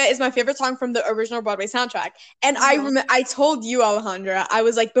 "Paciencia Fe" is my favorite song from the original Broadway soundtrack, and I told you, Alejandra, I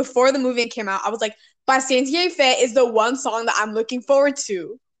was like before the movie came out, I was like, "Paciencia Fe" is the one song that I'm looking forward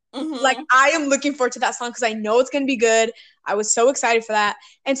to. Like I am looking forward to that song because I know it's gonna be good. I was so excited for that,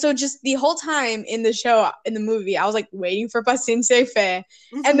 and so just the whole time in the show, in the movie, I was like waiting for "Paciencia Fe,"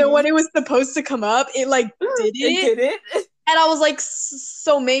 and then when it was supposed to come up, it like did It it. did it. And I was like,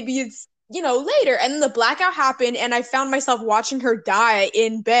 so maybe it's, later. And then the blackout happened, and I found myself watching her die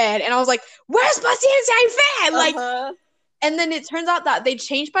in bed. And I was like, where's Paciencia Fe? Like, and then it turns out that they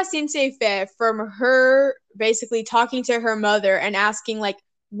changed Paciencia Fe from her basically talking to her mother and asking, like,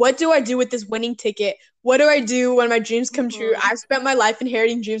 what do I do with this winning ticket? What do I do when my dreams come true? I've spent my life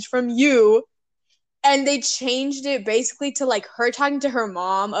inheriting dreams from you. And they changed it basically to like her talking to her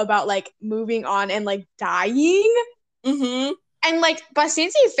mom about like moving on and like dying. And like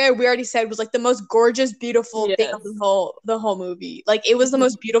Paciencia Fair, we already said was like the most gorgeous, beautiful thing of the whole movie. Like it was the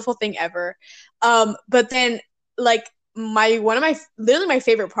most beautiful thing ever. But then like literally my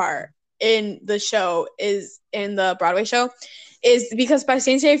favorite part in the show is in the Broadway show is because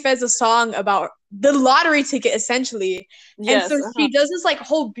Paciencia Fair is a song about the lottery ticket essentially. Yes, and so she does this like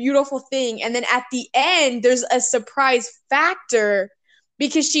whole beautiful thing, and then at the end there's a surprise factor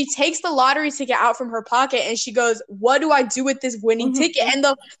because she takes the lottery ticket out from her pocket and she goes, what do I do with this winning ticket? And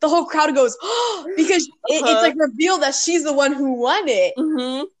the whole crowd goes, oh, because it's like revealed that she's the one who won it.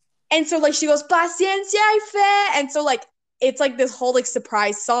 And so like she goes, Paciencia Fe. And so like it's like this whole like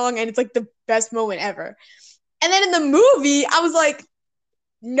surprise song, and it's like the best moment ever. And then in the movie, I was like,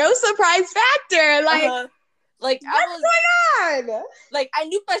 no surprise factor. Like, like what's going on? Like I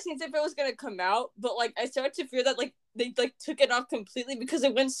knew Paciencia Fe was gonna come out, but like I started to fear that like they like took it off completely because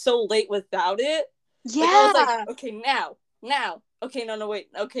it went so late without it. Yeah. Like, I was like, okay, now. Okay, no, wait.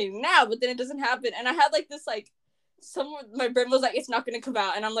 Okay, now. But then it doesn't happen. And I had like this like, my brain was like, it's not going to come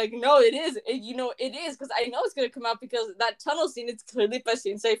out. And I'm like, no, it is. It is. Because I know it's going to come out because that tunnel scene is clearly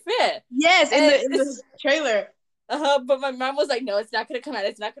Paciencia Fe. Yes, in the trailer. But my mom was like, no, it's not going to come out.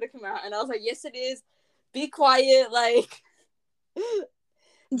 It's not going to come out. And I was like, yes, it is. Be quiet. Like.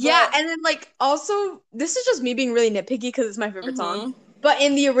 Yeah, and then like also this is just me being really nitpicky because it's my favorite song. But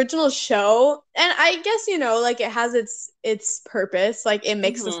in the original show, and I guess like it has its purpose, like it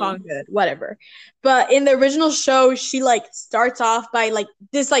makes the song good, whatever. But in the original show, she like starts off by like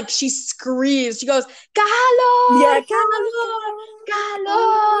this, like she screams, she goes, "Calor, calor,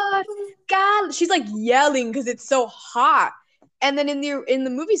 calor, calor." She's like yelling because it's so hot. And then in the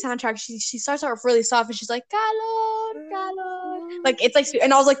movie soundtrack, she starts off really soft and she's like, calor, calor. Like it's like,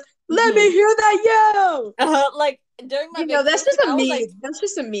 and I was like, let me hear that yell. Like during my that's just a me. Like, that's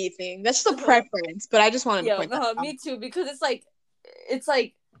just a me thing. That's just a preference. But I just wanted to point that out. Me too, because it's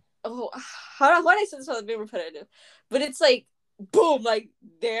like, oh, how do I say this without being repetitive? But it's like, boom, like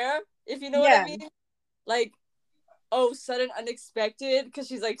there, if you know what I mean. Like, oh, sudden, unexpected, because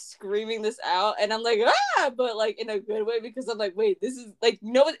she's like screaming this out, and I'm like, but like in a good way, because I'm like, wait, this is like,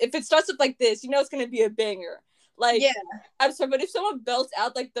 if it starts with like this, it's gonna be a banger. Like, I'm sorry, but if someone belts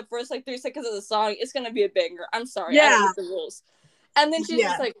out like the first like 3 seconds of the song, it's gonna be a banger. I'm sorry, I don't know the rules. And then she's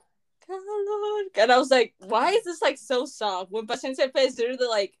just like, and I was like, why is this like so soft when Paciencia Fe is literally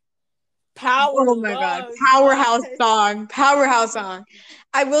like power? Oh my god, powerhouse song.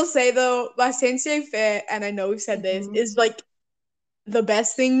 I will say though, Paciencia Fe, and I know we've said this, is like the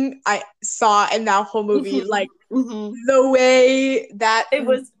best thing I saw in that whole movie. Like the way that it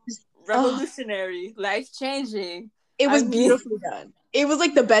was revolutionary, life-changing. It was beautifully done. It was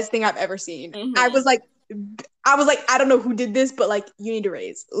like the best thing I've ever seen. I was like, I don't know who did this, but like, you need to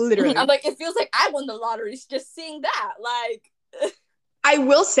raise, literally. I'm like, it feels like I won the lottery just seeing that. Like, I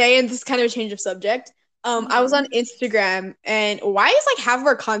will say, and this is kind of a change of subject. I was on Instagram, and why is like half of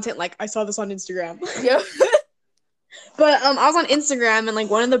our content like I saw this on Instagram? Yeah. But I was on Instagram, and like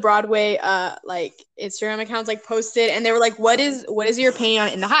one of the Broadway like Instagram accounts like posted, and they were like, what is your opinion on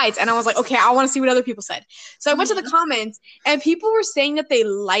In the Heights? And I was like, okay, I want to see what other people said. So I went to the comments, and people were saying that they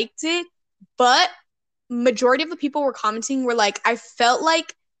liked it, but majority of the people were commenting were like, I felt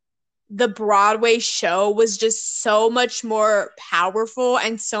like the Broadway show was just so much more powerful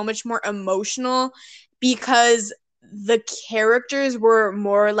and so much more emotional because the characters were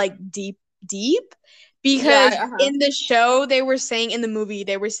more like deep. Because in the show, in the movie,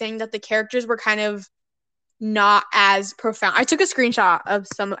 they were saying that the characters were kind of not as profound. I took a screenshot of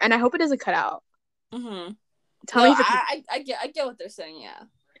some, and I hope it doesn't cut out. Tell No, me if it's I get what they're saying, yeah.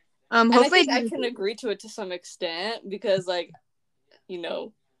 And I hopefully think I can agree to it to some extent because, like,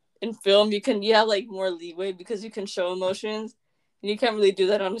 in film you have like more leeway because you can show emotions, and you can't really do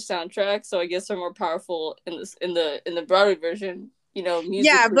that on a soundtrack. So I guess they're more powerful in this in the Broadway version, yeah,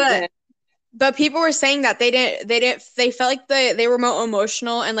 musically. but people were saying that they felt like they were more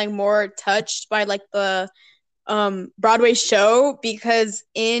emotional and like more touched by like the Broadway show because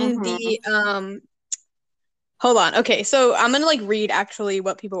in Mm-hmm. the hold on. Okay, so I'm gonna like read actually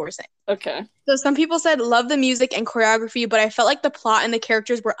what people were saying. Okay. So some people said love the music and choreography, but I felt like the plot and the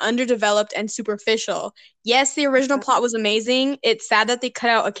characters were underdeveloped and superficial. Yes, the original plot was amazing. It's sad that they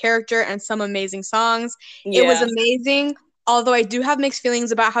cut out a character and some amazing songs. It was Yeah. amazing, although I do have mixed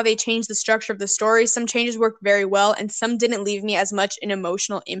feelings about how they changed the structure of the story. Some changes worked very well, and some didn't leave me as much an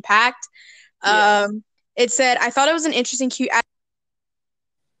emotional impact. Yeah. It said, I thought it was an interesting, cute.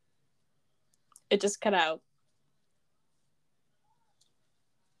 It just cut out.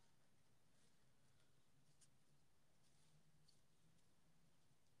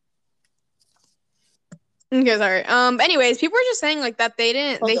 Okay, sorry. Anyways, people were just saying like that Hold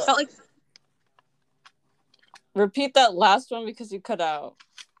they up. felt like Repeat that last one because you cut out.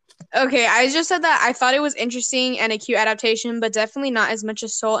 okay, I just said that I thought it was interesting and a cute adaptation, but definitely not as much a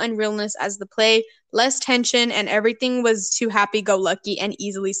soul and realness as the play. Less tension and everything was too happy-go-lucky and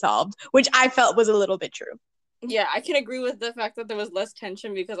easily solved, which I felt was a little bit true. Yeah, I can agree with the fact that there was less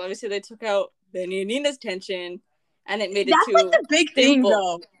tension because obviously they took out Benny and Nina's tension, and it made it That's like too the big thing simple.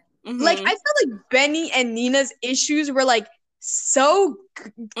 though. Like I Mm-hmm. felt like Benny and Nina's issues were like so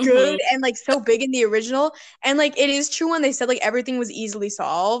Mm-hmm. good and like so big in the original, and like it is true when they said like everything was easily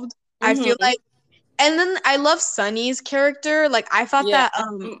solved. I feel Mm-hmm. like and then I love Sunny's character. Like Yeah,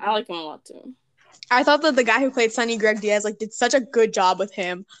 I like him a lot too. I thought that the guy who played Sunny, Greg Diaz, like did such a good job with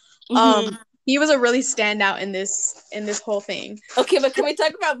him. Mm-hmm. He was a really standout in this whole thing. Okay, but can we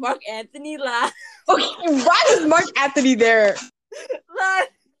talk about Mark Anthony last? Okay, why was Mark Anthony there?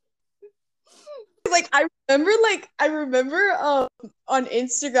 Like I remember on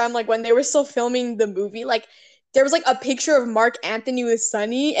Instagram like when they were still filming the movie, like there was like a picture of Mark Anthony with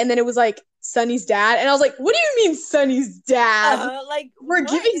Sunny, and then it was like Sunny's dad, and I was like, what do you mean Sunny's dad? Like We're what?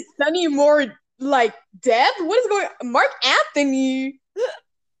 giving Sunny more like depth. What is going on? Mark Anthony?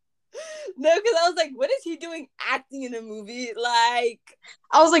 No, because I was like, what is he doing acting in a movie? Like,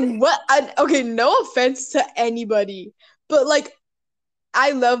 I was like, what? Okay, no offense to anybody, but like,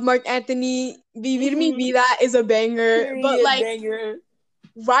 I love Mark Anthony. Vivir mi mm-hmm. vida is a banger, but Period like, banger.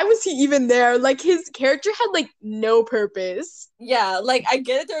 why was he even there? Like, his character had like no purpose. Yeah, like I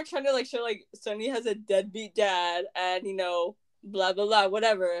get it. They were trying to like show like Sonny has a deadbeat dad, and blah blah blah,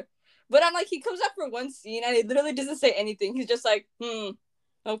 whatever. But I'm like, he comes up for one scene and he literally doesn't say anything. He's just like,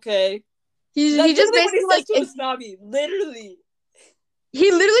 okay. He That's just literally what he basically says like to a snobby. Literally.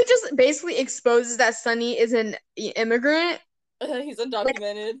 he literally just basically exposes that Sunny is an immigrant, He's like,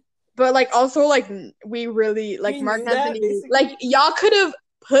 undocumented. but like also like we really like We Mark knew that Anthony. Like basically. y'all could have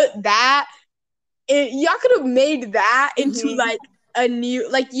put that y'all could have made that into Mm-hmm. like a new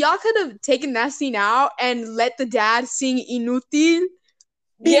like y'all could have taken that scene out and let the dad sing Inutil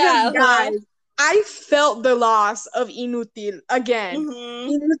because Yeah. guys, I felt the loss of Inutil again. Mm-hmm.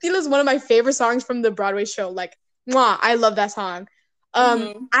 Inutil is one of my favorite songs from the Broadway show. Like, mwah, I love that song.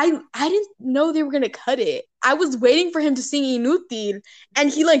 Mm-hmm. I didn't know they were gonna cut it. I was waiting for him to sing Inutil, and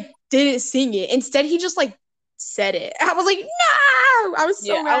he like didn't sing it. Instead, he just like said it. I was like, no! I was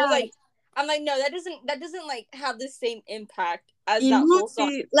so Yeah. mad. I'm like, no, that doesn't like have the same impact as that whole song.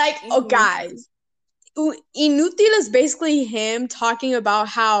 Inutil, like, oh, Mm-hmm. guys, Inutil is basically him talking about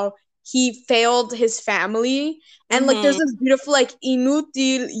how he failed his family. And like there's Mm-hmm. this beautiful like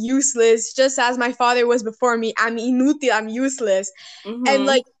inutil, useless, just as my father was before me. I'm inutil, I'm useless. And Mm-hmm.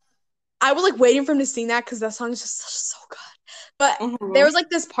 like I was like waiting for him to sing that because that song is just so good. But there Mm-hmm. was like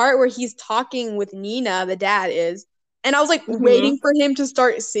this part where he's talking with Nina, the dad is, and I was like Mm-hmm. waiting for him to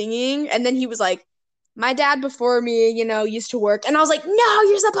start singing, and then he was like, "My dad before me, used to work," and I was like, "No,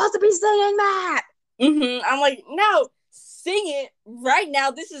 you're supposed to be singing that." Mm-hmm. I'm like, no, sing it right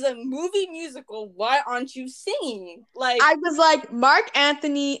now. This is a movie musical. Why aren't you singing? Like, I was like, Mark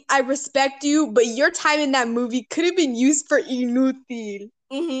Anthony, I respect you, but your time in that movie could have been used for Inutil.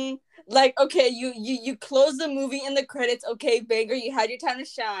 mm-hmm. Like, okay, you close the movie in the credits. Okay, Banger, you had your time to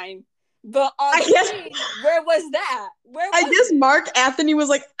shine. But on I guess screen, where was that? Where I was guess it? Mark Anthony was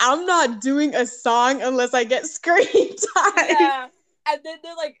like, I'm not doing a song unless I get screen time. Yeah. And then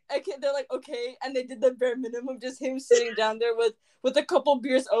they're like, okay, and they did the bare minimum, just him sitting down there with a couple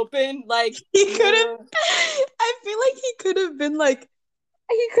beers open, like, He could have yeah. I feel like he could have been like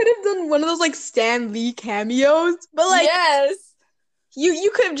He could have done one of those like Stan Lee cameos, but like Yes.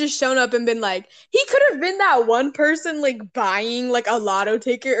 you could have just shown up and been like, he could have been that one person like buying like a lotto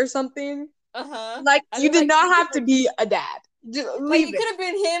ticket or something. Uh-huh. Like And you then did like not have to be a dad. Just like leave it it. could have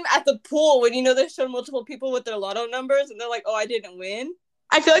been him at the pool when they showed multiple people with their lotto numbers and they're like, "Oh, I didn't win."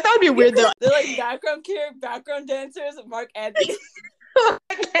 I feel like that would be weird though. They're like background dancers, Mark Anthony.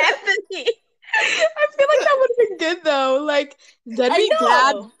 Anthony. I feel like that would have been good though. Like that'd I be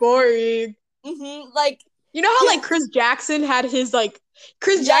bad know. boring. Like You know how like his Chris Jackson had his like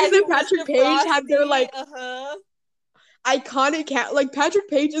Chris yeah, Jackson he and Patrick Mr. Page had their Frosty. like Uh-huh. iconic like Patrick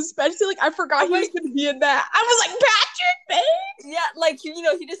Page especially like I forgot Oh he my was gonna be in that. I was like Patrick Page. yeah, like he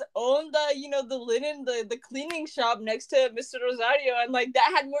just owned the linen, the cleaning shop next to Mr. Rosario, and like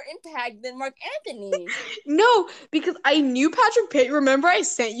that had more impact than Mark Anthony. No, because I knew Patrick Page. Remember, I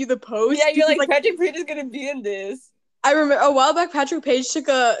sent you the Yeah, post you're because like like Patrick Page is gonna be in this. I remember a while back, Patrick Page took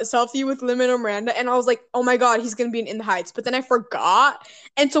a selfie with Lin-Manuel Miranda, and I was like, "Oh my god, he's gonna be in the Heights." But then I forgot,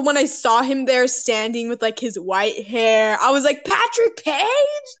 and so when I saw him there standing with like his white hair, I was like, "Patrick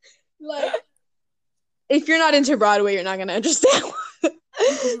Page!" Like, if you're not into Broadway, you're not gonna understand. But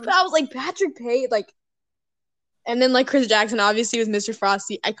I was like, Patrick Page, like, and then like Chris Jackson obviously was Mr.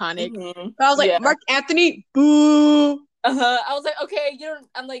 Frosty, iconic. But I was like, Yeah. Mark Anthony, boo. I was like, okay,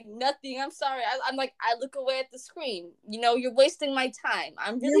 I'm like, nothing. I'm sorry. I'm like, I look away at the screen. You're wasting my time.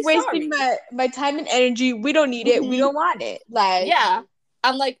 I'm You're really wasting sorry. my time and energy. We don't need it. We don't want it. Yeah.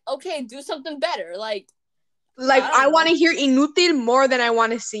 I'm like, okay, do something better. Like I I don't want know. to hear Inutil more than I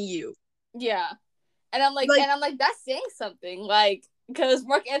want to see you. Yeah. Like, And I'm like, that's saying something. Like, because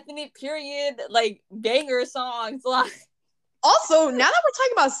Mark Anthony, period, like banger songs. Like, also, now that we're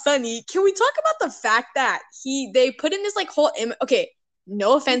talking about Sunny, can we talk about the fact that they put in this like whole okay,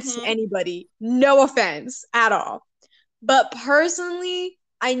 no offense to anybody, no offense at all. But personally,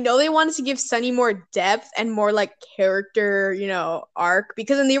 I know they wanted to give Sunny more depth and more like character, arc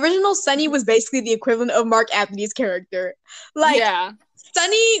because in the original Sunny was basically the equivalent of Mark Anthony's character. Like yeah.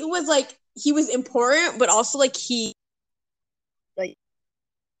 Sunny was like he was important, but also like he like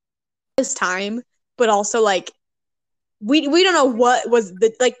his time, but also like we don't know what was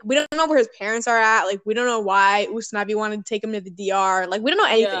the like we don't know where his parents are at, like we don't know why Usnavi wanted to take him to the DR, like we don't know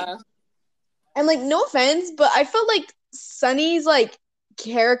anything. Yeah. And like no offense, but I felt like Sunny's like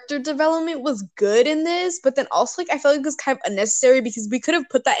character development was good in this, but then also like I felt like it was kind of unnecessary because we could have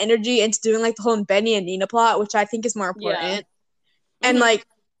put that energy into doing like the whole Benny and Nina plot, which I think is more important. And like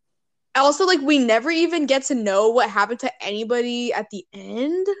also like we never even get to know what happened to anybody at the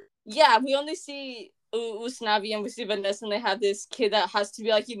end. Yeah, we only see Usnavi and we see Vanessa, and they have this kid that has to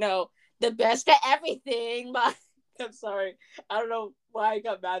be like, the best at everything. But I'm sorry, I don't know why I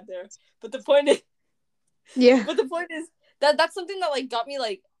got mad there. But the point is, that's something that like got me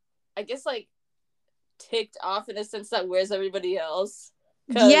like, I guess like ticked off in a sense that where's everybody else?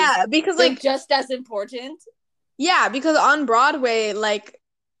 Yeah, because they're like just as important. Yeah, because on Broadway, like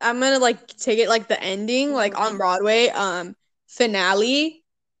I'm gonna like take it like the ending, like on Broadway, finale,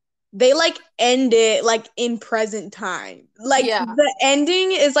 they like end it like in present time. Like the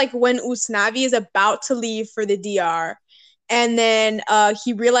ending is like when Usnavi is about to leave for the DR, and then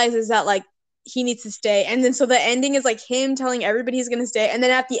he realizes that like he needs to stay, and then so the ending is like him telling everybody he's gonna stay, and then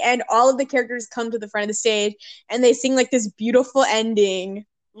at the end, all of the characters come to the front of the stage and they sing like this beautiful ending.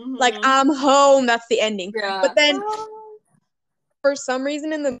 Like I'm home, that's the ending. But then for some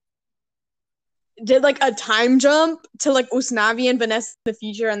reason in the did like a time jump to like Usnavi and Vanessa in the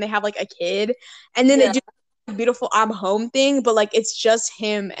future, and they have like a kid, and then they do a beautiful I'm home thing, but like it's just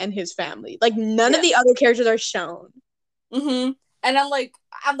him and his family. Like none of the other characters are shown. And I'm like,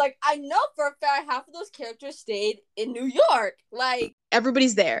 I know for a fact half of those characters stayed in New York. Like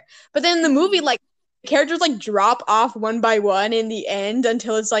everybody's there. But then in the movie, like characters like drop off one by one in the end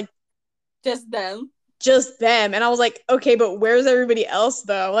until it's like just them. And I was like, okay, but where's everybody else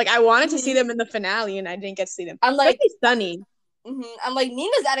though? Like I wanted to see them in the finale and I didn't get to see them. I'm like Sunny. I'm like,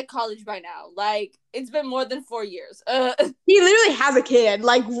 Nina's out of college by now. Like it's been more than 4 years. He literally has a kid.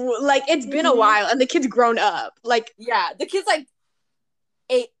 Like it's been a while and the kid's grown up. Like yeah, the kid's like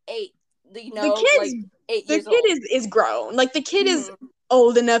eight. The kid's like 8 years old. The kid is grown. Like the kid is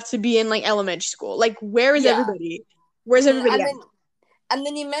old enough to be in like elementary school. Like where is everybody? Where's everybody at? And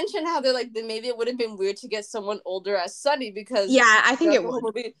then you mentioned how they're like, maybe it would have been weird to get someone older as Sunny because I think it would.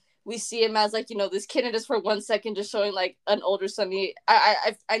 Movie, we see him as like this kid, and just for 1 second, just showing like an older Sunny.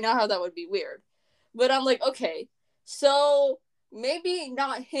 I know how that would be weird, but I'm like, okay, so maybe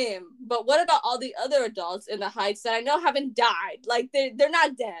not him, but what about all the other adults in the Heights that I know haven't died? Like they're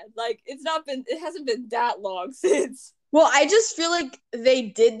not dead. Like it hasn't been that long since Well, I just feel like they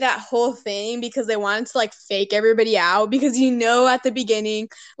did that whole thing because they wanted to like fake everybody out because at the beginning,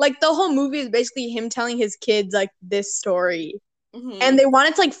 like the whole movie is basically him telling his kids like this story. And Mm-hmm. they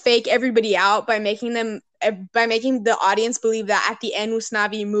wanted to like fake everybody out by making the audience believe that at the end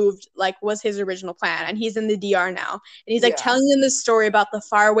Usnavi moved like was his original plan and he's in the DR now. And he's like Yeah. telling them this story about the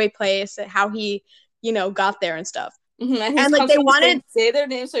faraway place and how he, got there and stuff. Mm-hmm. And he's And like they constantly wanted saying, say their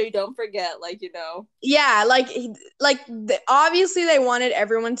name so you don't forget, yeah, obviously they wanted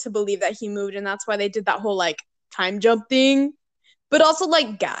everyone to believe that he moved and that's why they did that whole like time jump thing. But also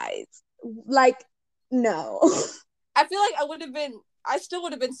like guys, like no. I feel like I still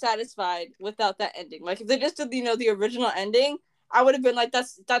would have been satisfied without that ending. Like if they just did, the original ending, I would have been like,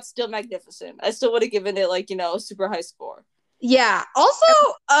 that's still magnificent. I still would have given it like, a super high score. Yeah.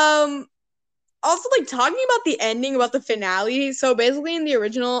 Also like talking about the ending, about the finale. So basically in the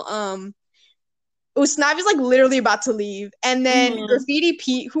original, Usnavi's like literally about to leave. And then Mm-hmm. Graffiti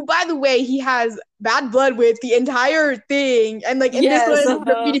Pete, who by the way, he has bad blood with the entire thing. And like in this Yes, one,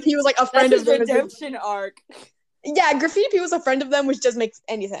 Graffiti Pete was like a that's friend of his theirs. redemption arc. Yeah, Graffiti Pete was a friend of them, which doesn't make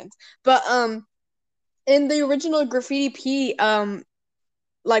any sense. But in the original Graffiti Pete,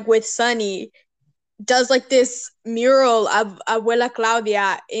 like with Sunny, does like this mural of Abuela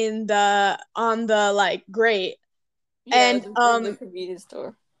Claudia in the on the like grate. Yeah, And the convenience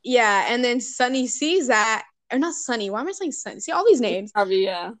store. yeah, and then Sunny sees that, or not Sunny. Why am I saying Sunny? See all these names. Probably,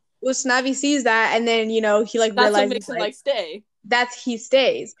 yeah. Usnavi sees that, and then he like That's what realizes makes him like stay. that's he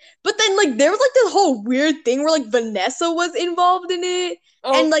stays. But then like there was like this whole weird thing where like Vanessa was involved in it,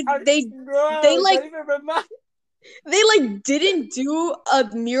 and Oh, like they no, like don't even remind. they like didn't do a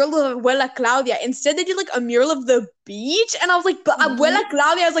mural of Abuela Claudia. Instead, they did like a mural of the beach, and I was like, but Mm-hmm. Abuela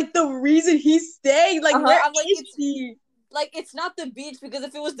Claudia is like the reason he's staying. Like, where I'm like, is she? it's not the beach, because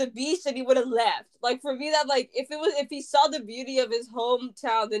if it was the beach, then he would have left. Like for me, that like if he saw the beauty of his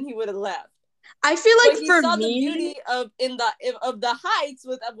hometown, then he would have left. I feel But like he for saw the me, beauty of the heights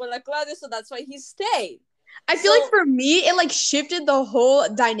with Abuela Claudia, so that's why he stayed. I feel like So for me, it like shifted the whole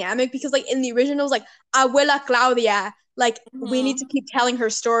dynamic because like in the original, it was like Abuela Claudia, like we need mm-hmm. to keep telling her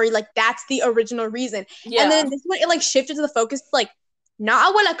story, like that's the original reason. And Yeah. then this one, it like shifted to the focus like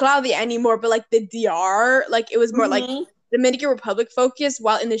not Abuela Claudia anymore, but like the DR, like it was more like Mm-hmm. Dominican Republic focus.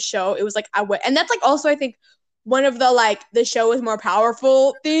 While in the show, it was like Abuela, and that's like also I think one of the like the show is more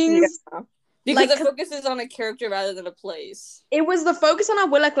powerful things. Yeah. Because Like it 'cause focuses on a character rather than a place. it was the focus on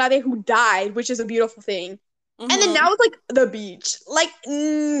Abuela Claudia who died, which is a beautiful thing. And then Mm-hmm. now it's like the beach. Like,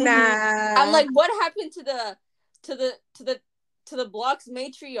 Mm-hmm. I'm nah. like, what happened to the to the to the block's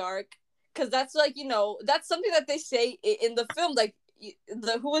matriarch? Because that's like, that's something that they say in the film. Like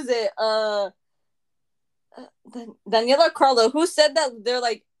the who was it? Daniela Carlo, who said that they're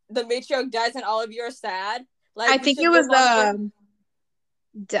like the matriarch dies and all of you are sad. I Like we think it should was live on again.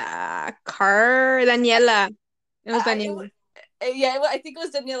 Daniela. It was I, Daniela. yeah, I think it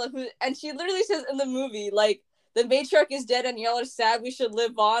was Daniela who, and she literally says in the movie, like, the matriarch is dead and y'all are sad. We should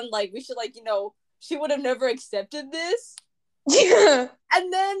live on. Like, we should, like, she would have never accepted this. Yeah.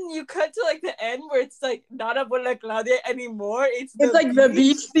 And then you cut to like the end where it's like not Abuela Claudia anymore. It's It's the like the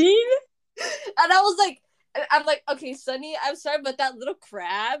beach. beach scene. And I was like, I'm like, okay, Sunny, I'm sorry, but that little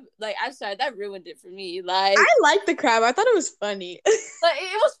crab, like, I'm sorry, that ruined it for me. I Like, liked the crab. I thought it was funny.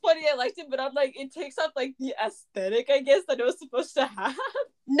 it was funny. I liked it, but I'm like, it takes off like the aesthetic, I guess, that it was supposed to have.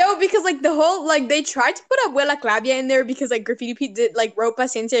 No, because like the whole like they tried to put Abuela Claudia in there because like Graffiti Pete did like wrote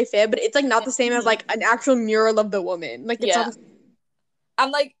Paciencia but it's like not the same as like an actual mural of the woman. Like it's not Yeah. the same. I'm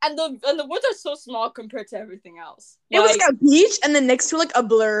like, and the words are so small compared to everything else. It was Like, like a beach and then next to like a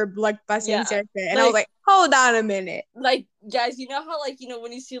blurb like yeah, Paciencia and I was like, like, hold on a minute. guys, you know how like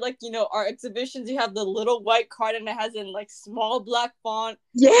when you see like art exhibitions, you have the little white card and it has in like small black font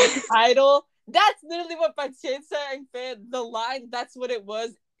Yeah. the title. That's literally what Paciencia and Fe, the line. That's what it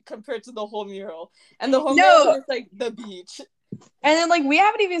was compared to the whole mural, and the whole mural was No. just like the beach. And then like we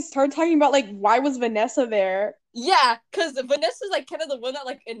haven't even started talking about like why was Vanessa there? Yeah, because Vanessa's like kind of the one that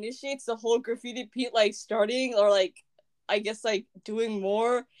like initiates the whole Graffiti Pete like starting, or like I guess like doing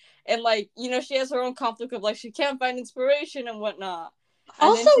more, and like she has her own conflict of like she can't find inspiration and whatnot,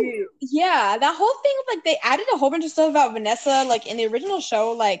 and then Also, she yeah, that whole thing of like they added a whole bunch of stuff about Vanessa like in the original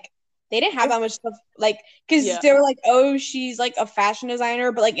show like they didn't have that much stuff like because yeah. they were like oh she's like a fashion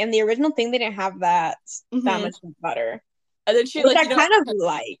designer but like in the original thing they didn't have that much about her And then she which like I kind of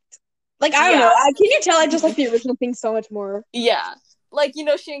liked. Like I don't know, yeah. can you tell I just like the original thing so much more? Yeah. Like,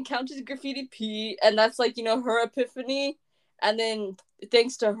 she encounters Graffiti P, and that's like, her epiphany. And then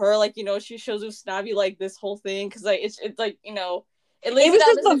thanks to her, like, she shows Usnavi like this whole thing. Cause like it's like, It lays It it was out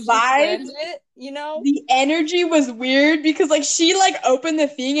just as if the she vibe. planned it, you know? The energy was weird because like she like opened the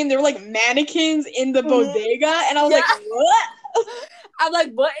thing and there were like mannequins in the Mhm. bodega and I was Yeah. like, what? I'm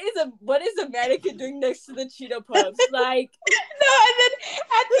like, what is a mannequin doing next to the Cheeto Puffs? Like, No, and then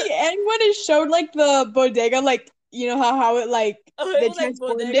at the end when it showed like the bodega, like you know how it like oh, it they was like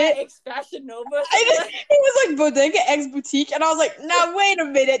transformed Bodega it. X Fashion Nova or something like. It was like Bodega X Boutique, and I was like, no, wait a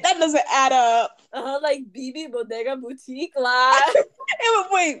minute, that doesn't add up. Like BB Bodega Boutique, like.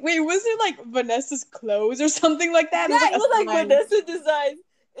 Wait, was it like Vanessa's clothes or something like that? It was Yeah, like it a was like sign. Vanessa design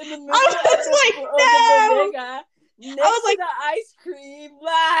in the middle I was of the like, no. bodega I next was to like, the ice cream.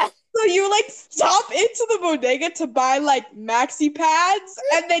 Like, so you like stop into the bodega to buy like maxi pads,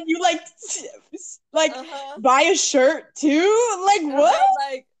 and then you like uh-huh. buy a shirt too? Like what?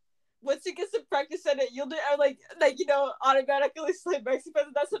 Like, once you get some practice at it, you'll do like you know, automatically slay Mexican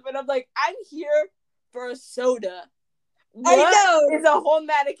and that stuff. And I'm like, I'm here for a soda. I What know. is a whole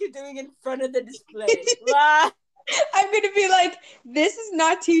mannequin doing in front of the display? Like, I'm gonna be like, this is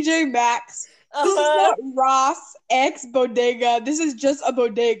not TJ Maxx. This is uh-huh. not Ross X Bodega. This is just a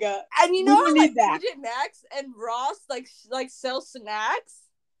bodega. And you We know don't how need like that. TJ Maxx and Ross like sell snacks?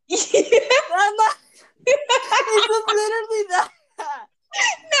 No, I'm like, it's literally that.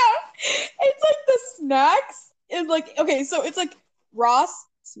 it's like the snacks is like okay, so it's like Ross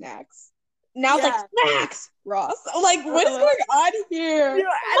snacks. Now it's like Yeah. snacks Ross. Like what is going on here? You know,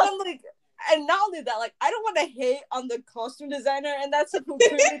 and I'm like, and not only that, like, I don't want to hate on the costume designer and that's who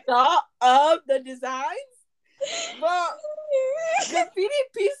clearly thought of the designs, but graffiti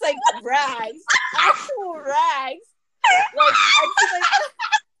piece like rags, actual rags, like actually like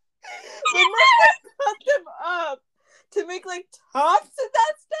when they cut them up to make like tops and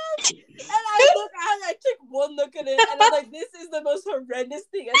that stuff. And I took one look at it and I'm like, this is the most horrendous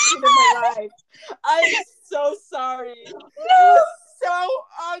thing I've seen in my life. I'm so sorry. It was so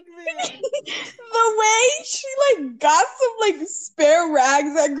ugly. The way she like got some like spare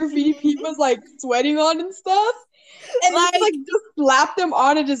rags that Graffiti Pete was like sweating on and stuff, and like just slapped them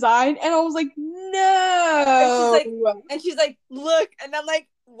on a design, and I was like, no. And she's like, look, and I'm like,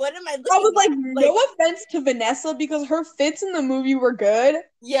 what am I looking I was like, at? no offense to Vanessa because her fits in the movie were good.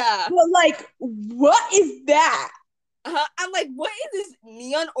 Yeah. But like, what is that? I'm like, what is this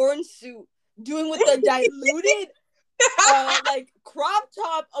neon orange suit doing with the diluted like crop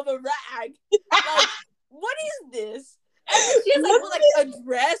top of a rag? Like, what is this? And then she has like a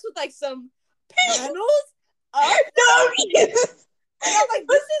dress with like some panels up. No. And I'm like,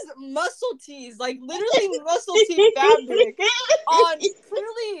 this is muscle tees, like literally muscle tee fabric on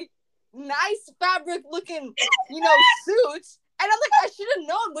clearly nice fabric looking, you know, suits. And I'm like, I should have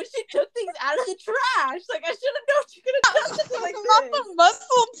known when she took things out of the trash. Like, I should have known she could have done something like not this. the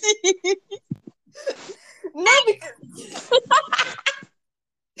muscle tee. No, because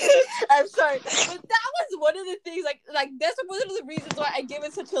I'm sorry, but that was one of the things. Like that's one of the reasons why I gave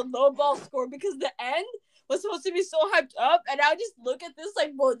it such a low ball score because the end was supposed to be so hyped up, and I just look at this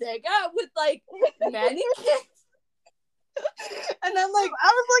like bodega with like mannequins, and I'm like,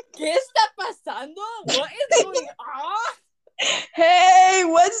 I was like, ¿Qué está pasando? What is going on? Hey,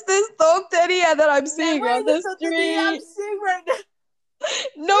 what's this tonteria that I'm seeing on the street? I'm seeing right now.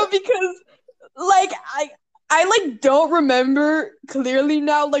 No, because like I like don't remember clearly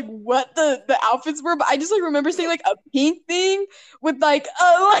now like what the outfits were, but I just like remember seeing like a pink thing with like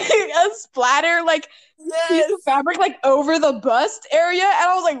a splatter like piece of fabric like over the bust area, and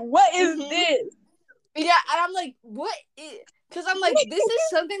I was like, what is this? Yeah, and I'm like, what is? Because I'm like, this is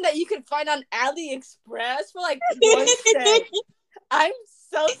something that you could find on AliExpress for like 1 cent. I'm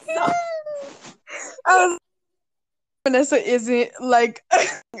so sorry. Vanessa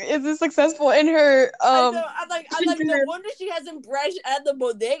isn't successful in her I know, I'm like no wonder she hasn't branched at the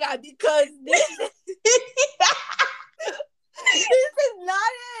bodega because this is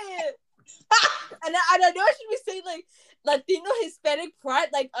not it. And I know I should be saying like Latino Hispanic pride,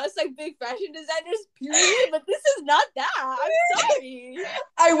 like us, like big fashion designers, period. But this is not that. I'm sorry.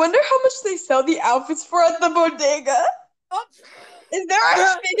 I wonder how much they sell the outfits for at the bodega. Oh. Is there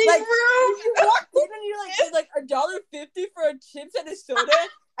a fitting room? You walk in and you're like $1.50 for a chips and a soda,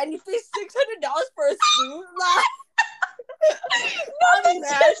 and you pay $600 for a suit.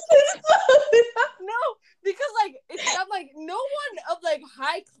 No, because like I'm like no one of like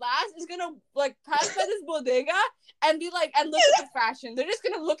high class is gonna like pass by this bodega and be like and look at the fashion. They're just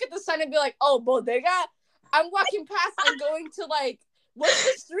gonna look at the sign and be like, oh, bodega. I'm walking past and going to like. What's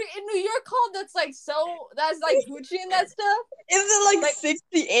the street in New York called that's like Gucci and that stuff? Is it like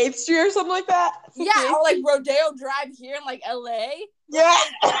 68th Street or something like that? Yeah, or like Rodeo Drive here in like LA. Yeah.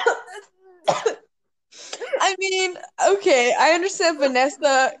 I mean, okay, I understand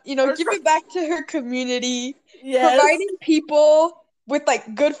Vanessa, giving back to her community, Yes. providing people with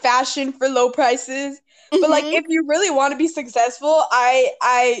like good fashion for low prices. But like Mm-hmm. if you really want to be successful,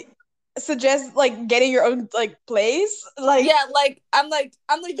 I suggest like getting your own like place. Like Yeah, like I'm like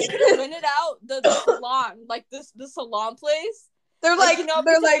you could have rented out the salon, like the salon place. they're Like, like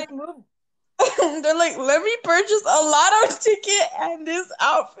they're because like they moved. they're like, let me purchase a lotto ticket and this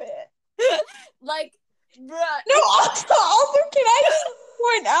outfit. Like, bruh, No, also, can I just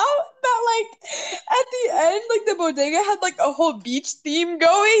point out that like at the end, like the bodega had like a whole beach theme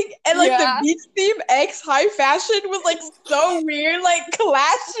going, and like the yeah. beach theme X high fashion was like so weird, like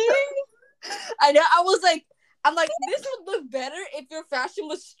clashing. I know. I'm like, this would look better if your fashion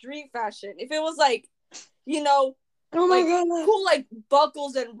was street fashion. If it was like, you know, Oh my like god. cool, like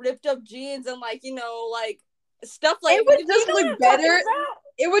buckles and ripped up jeans and like, like stuff It like, would you just know what look I'm talking better. about?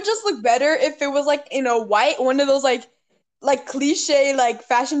 It would just look better if it was like in a white one of those like cliche like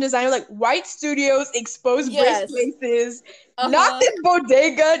fashion designer like white studios exposed brace Yes. places, Uh not huh. this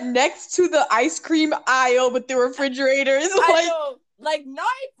bodega next to the ice cream aisle with the refrigerators. I like know. Like not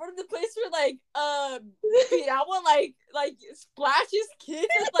in front of the place where like Pirawa like splashes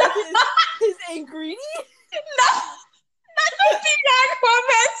kids with like his ingredient. not not the big aqua.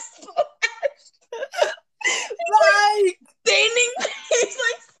 He's like Like staining. He's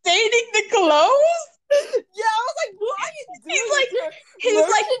like staining the clothes. yeah, I was like, what are you He's doing with like your he's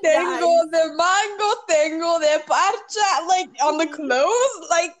like merchandise? tengo the mango, tengo de parcha, like on the Mhm. clothes,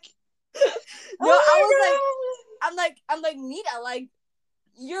 like No, I oh was my like, god. I'm like Nita, like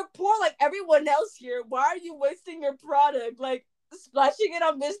you're poor like everyone else here. Why are you wasting your product? Like splashing it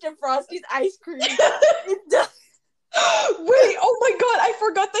on Mr. Frosty's ice cream. It does. Wait, oh my god, I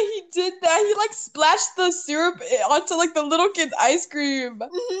forgot that he did that. He like splashed the syrup onto like the little kid's ice cream.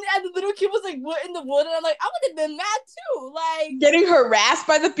 And the little kid was like, "What in the wood?" And I'm like, I would have been mad too. Getting harassed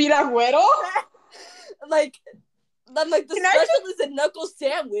by the piragüero? Like, I'm like the Can I special is a knuckle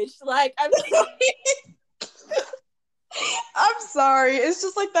sandwich. Like, I'm sorry. just I'm sorry. It's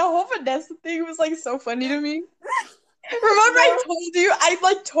just like the whole Vanessa thing was like so funny to me. Remember I No, told you I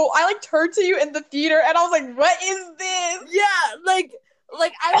like turned to you in the theater and I was like, what is yeah, like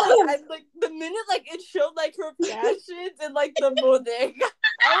I'm like the minute like it showed like her fashions and like the bodega,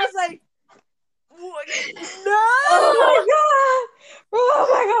 I was like, Oh my no, god! Oh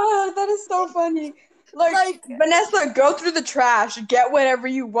my god, that is so funny. Like like, Vanessa, go through the trash, get whatever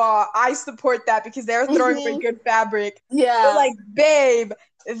you want. I support that because they're throwing away mhm, good fabric. But yeah, like, babe,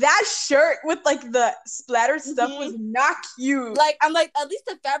 that shirt with like the splattered stuff was mhm. not cute. Like I'm like at least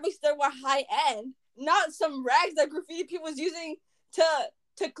the fabrics there were high end, not some rags that graffiti people was using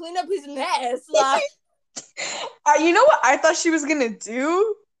to clean up his mess. Like, You know what I thought she was gonna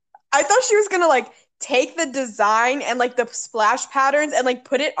do? I thought she was gonna like take the design and like the splash patterns and like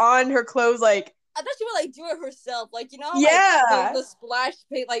put it on her clothes like I thought she would like do it herself. Like, like yeah. the splash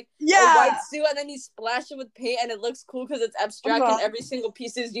paint, like a Yeah. white suit, and then you splash it with paint, and it looks cool because it's abstract and Uh-huh. every single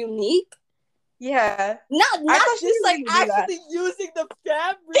piece is unique. Yeah. I Not thought she just was like gonna do that. actually using the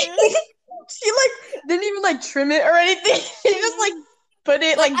fabric. She like didn't even like trim it or anything. She just like Mhm. put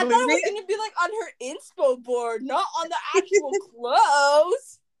it Like like I thought glued it was it. gonna be like on her inspo board, not on the actual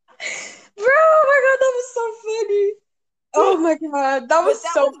clothes. Bro, oh my god, that was so funny. Oh my god, that But was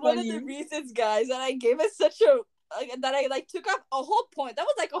that so was one of the funny. reasons, guys, that I gave it such a that I like took off a whole point. That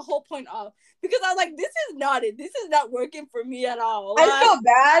was like a whole point off because I was like, this is not it. This is not working for me at all. I Like, felt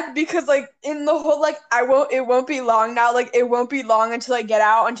bad because like in the whole like it won't be long now, like it won't be long until I get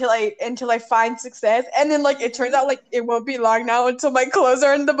out until I find success. And then like it turns mhm. out like it won't be long now until my clothes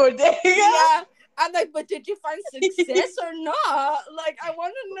are in the bodega. Yeah. I'm like, but did you find success or not? Like, I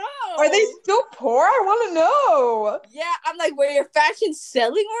want to Are they know. still poor? I wanna know. Yeah, I'm like, were your fashion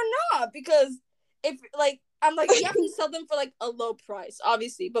selling or not? Because if like, I'm like, you have to sell them for like a low price,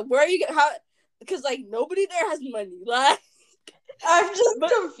 obviously. But where are you how? Because like nobody there has money. Like, I'm just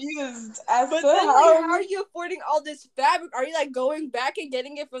but confused as but to then like, how how are you affording all this fabric? Are you like going back and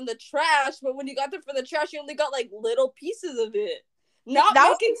getting it from the trash? But when you got them from the trash, you only got like little pieces of it. Not that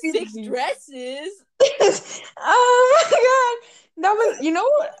was making confusing six me. dresses. Oh my god. That was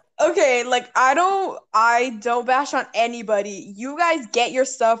what? Okay, like I don't bash on anybody. You guys get your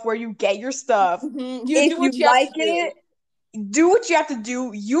stuff where you get your stuff. Mm-hmm. You If do you what you have like to do. it, do what you have to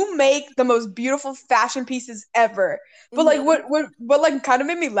do. You make the most beautiful fashion pieces ever. But like Mm-hmm. what like kind of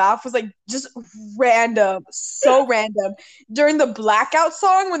made me laugh was like just random, so random. During the blackout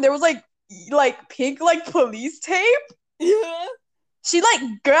song when there was like pink like police tape. Yeah. She like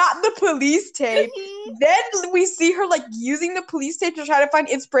got the police tape. Mhm. Then we see her like using the police tape to try to find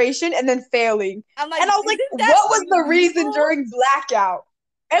inspiration and then failing. I'm like, And I was like, isn't that what was the reason illegal? during blackout?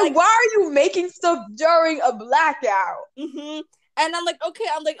 And Like, why are you making stuff during a blackout? And I'm like, okay,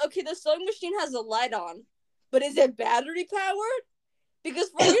 the sewing machine has a light on, but is it battery powered? Because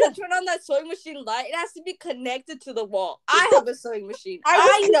for you to turn on that sewing machine light, it has to be connected to the wall. I have a sewing machine.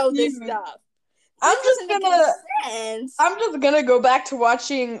 I know this stuff. I'm This just doesn't make gonna any sense. I'm just gonna go back to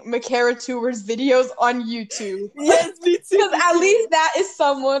watching Makara Tour's videos on YouTube. Yes, me too. Because at least that is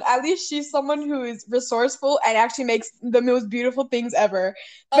someone, at least she's someone who is resourceful and actually makes the most beautiful things ever.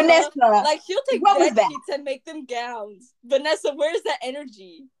 Vanessa, like she'll take what was bed that? sheets and make them gowns. Vanessa, where's that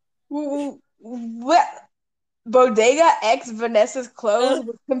energy? What? Bodega X Vanessa's clothes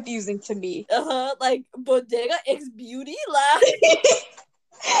was confusing to me. Like Bodega X Beauty, like.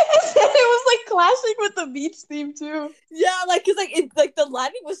 It was like clashing with the beach theme too. Yeah, like cause like it like the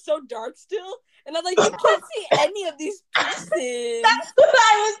lighting was so dark still, and I'm like, you can't see any of these pieces. That's what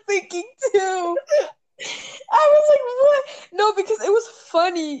I was thinking too. I was like, what? No, because it was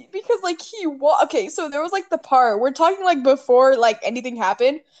funny because like okay, so there was like the part we're talking like before like anything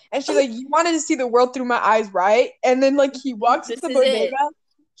happened, and she's like, you wanted to see the world through my eyes, right? And then like he walks This into the is bodega, it.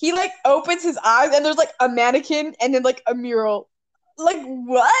 he like opens his eyes, and there's like a mannequin and then like a mural. Like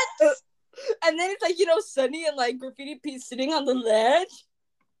what? And then it's like, you know, Sunny and like Graffiti Pete sitting on the ledge,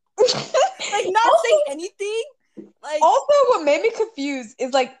 like not Also- saying anything. Like Also, what made me confused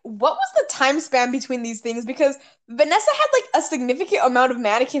is like, what was the time span between these things? Because Vanessa had like a significant amount of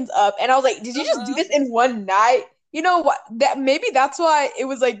mannequins up, and I was like, did you just do this in one night? You know what? That maybe that's why it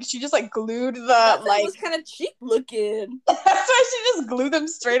was like she just like glued the That's why it like. was kind of cheap looking. That's why she just glued them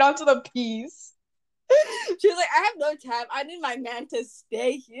straight onto the piece. She was like, I have no time. I need my man to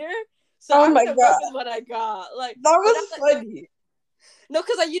stay here. So Oh I'm my gonna God. work with what I got. Like That but was I'm like, funny. no,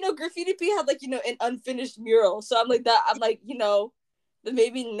 because like, you know, Graffiti P had like, you know, an unfinished mural. So I'm like that. I'm like, you know,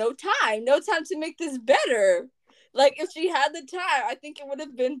 maybe no time to make this better. Like if she had the time, I think it would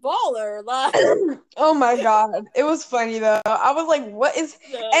have been baller. Like Oh my God. It was funny though. I was like, what is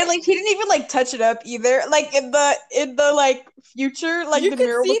and like he didn't even like touch it up either. Like in the like future, like you the could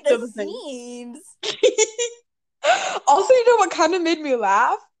mural was see still the the same. seams. Also, you know what kind of made me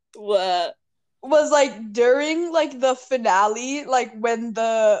laugh? What? Was like during like the finale, like when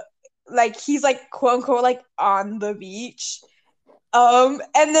the like he's like quote unquote like on the beach. And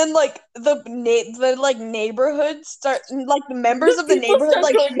then like the like neighborhood start like the members The of the people neighborhood start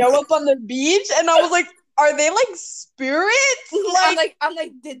like going. show up on the beach, and I was like, are they like spirits? I'm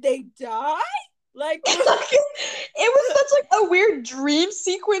like, did they die? Like, It was such like a weird dream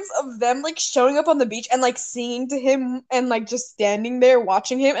sequence of them like showing up on the beach and like singing to him and like just standing there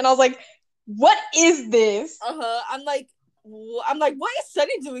watching him, and I was like, what is this? I'm like, what is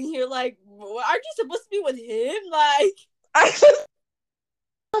Sunny doing here? Like, aren't you supposed to be with him? Like,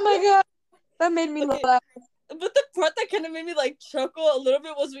 Oh my God, that made me laugh. But the part that kind of made me like chuckle a little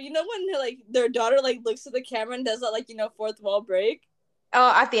bit was, you know, when like their daughter like looks at the camera and does that like, you know, fourth wall break.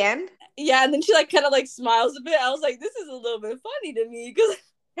 At the end. Yeah, and then she like kind of like smiles a bit. I was like, this is a little bit funny to me because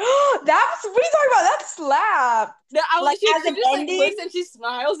That was what are you talking about? That slapped. I was Like she as an just like ending. looks and she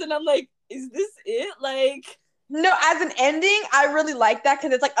smiles, and I'm like, is this it? Like, No, as an ending, I really like that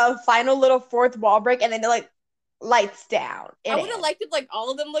because it's like a final little fourth wall break, and then it like lights down. I would have liked if like all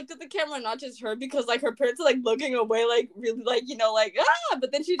of them looked at the camera, not just her, because like her parents are like looking away, like really like, you know, like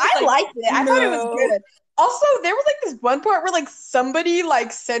but then she just I liked it. I thought it was no. good. Also, there was like this one part where like somebody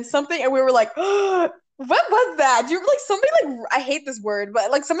like said something, and we were like, oh, what was that? You like somebody like I hate this word,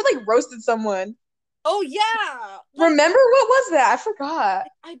 but like somebody like roasted someone. Oh yeah. Like, Remember what was that? I forgot.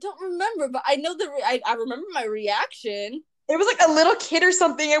 I don't remember, but I know I remember my reaction. It was like a little kid or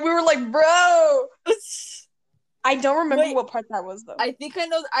something, and we were like, bro. I don't remember what part that was though. I think I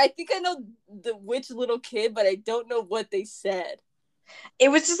know the which little kid, but I don't know what they said. It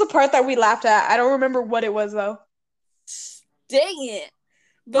was just the part that we laughed at. I don't remember what it was though. Dang it.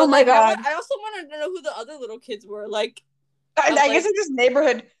 But oh my God. I also wanted to know who the other little kids were. Like I guess it's just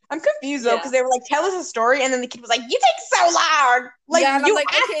neighborhood. I'm confused though, because they were like, tell us a story, and then the kid was like, you take so long. Like, yeah, and you I'm like,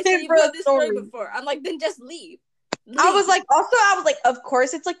 okay, so you've heard this story before. I'm like, then just leave. I was like, of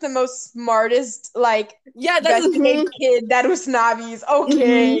course, it's like the most smartest, like, that's kid that was Navi's.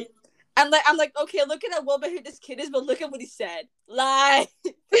 Okay. I'm like, okay, look at how well behaved this kid is, but look at what he said. Like,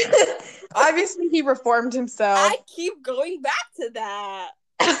 obviously, he reformed himself. I keep going back to that.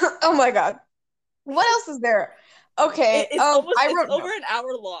 Oh my God. What else is there? Okay, it's over an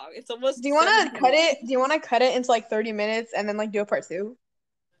hour long. It's almost. Do you want to cut it? Do you want to cut it into like 30 minutes and then like do a part 2?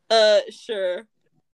 Sure.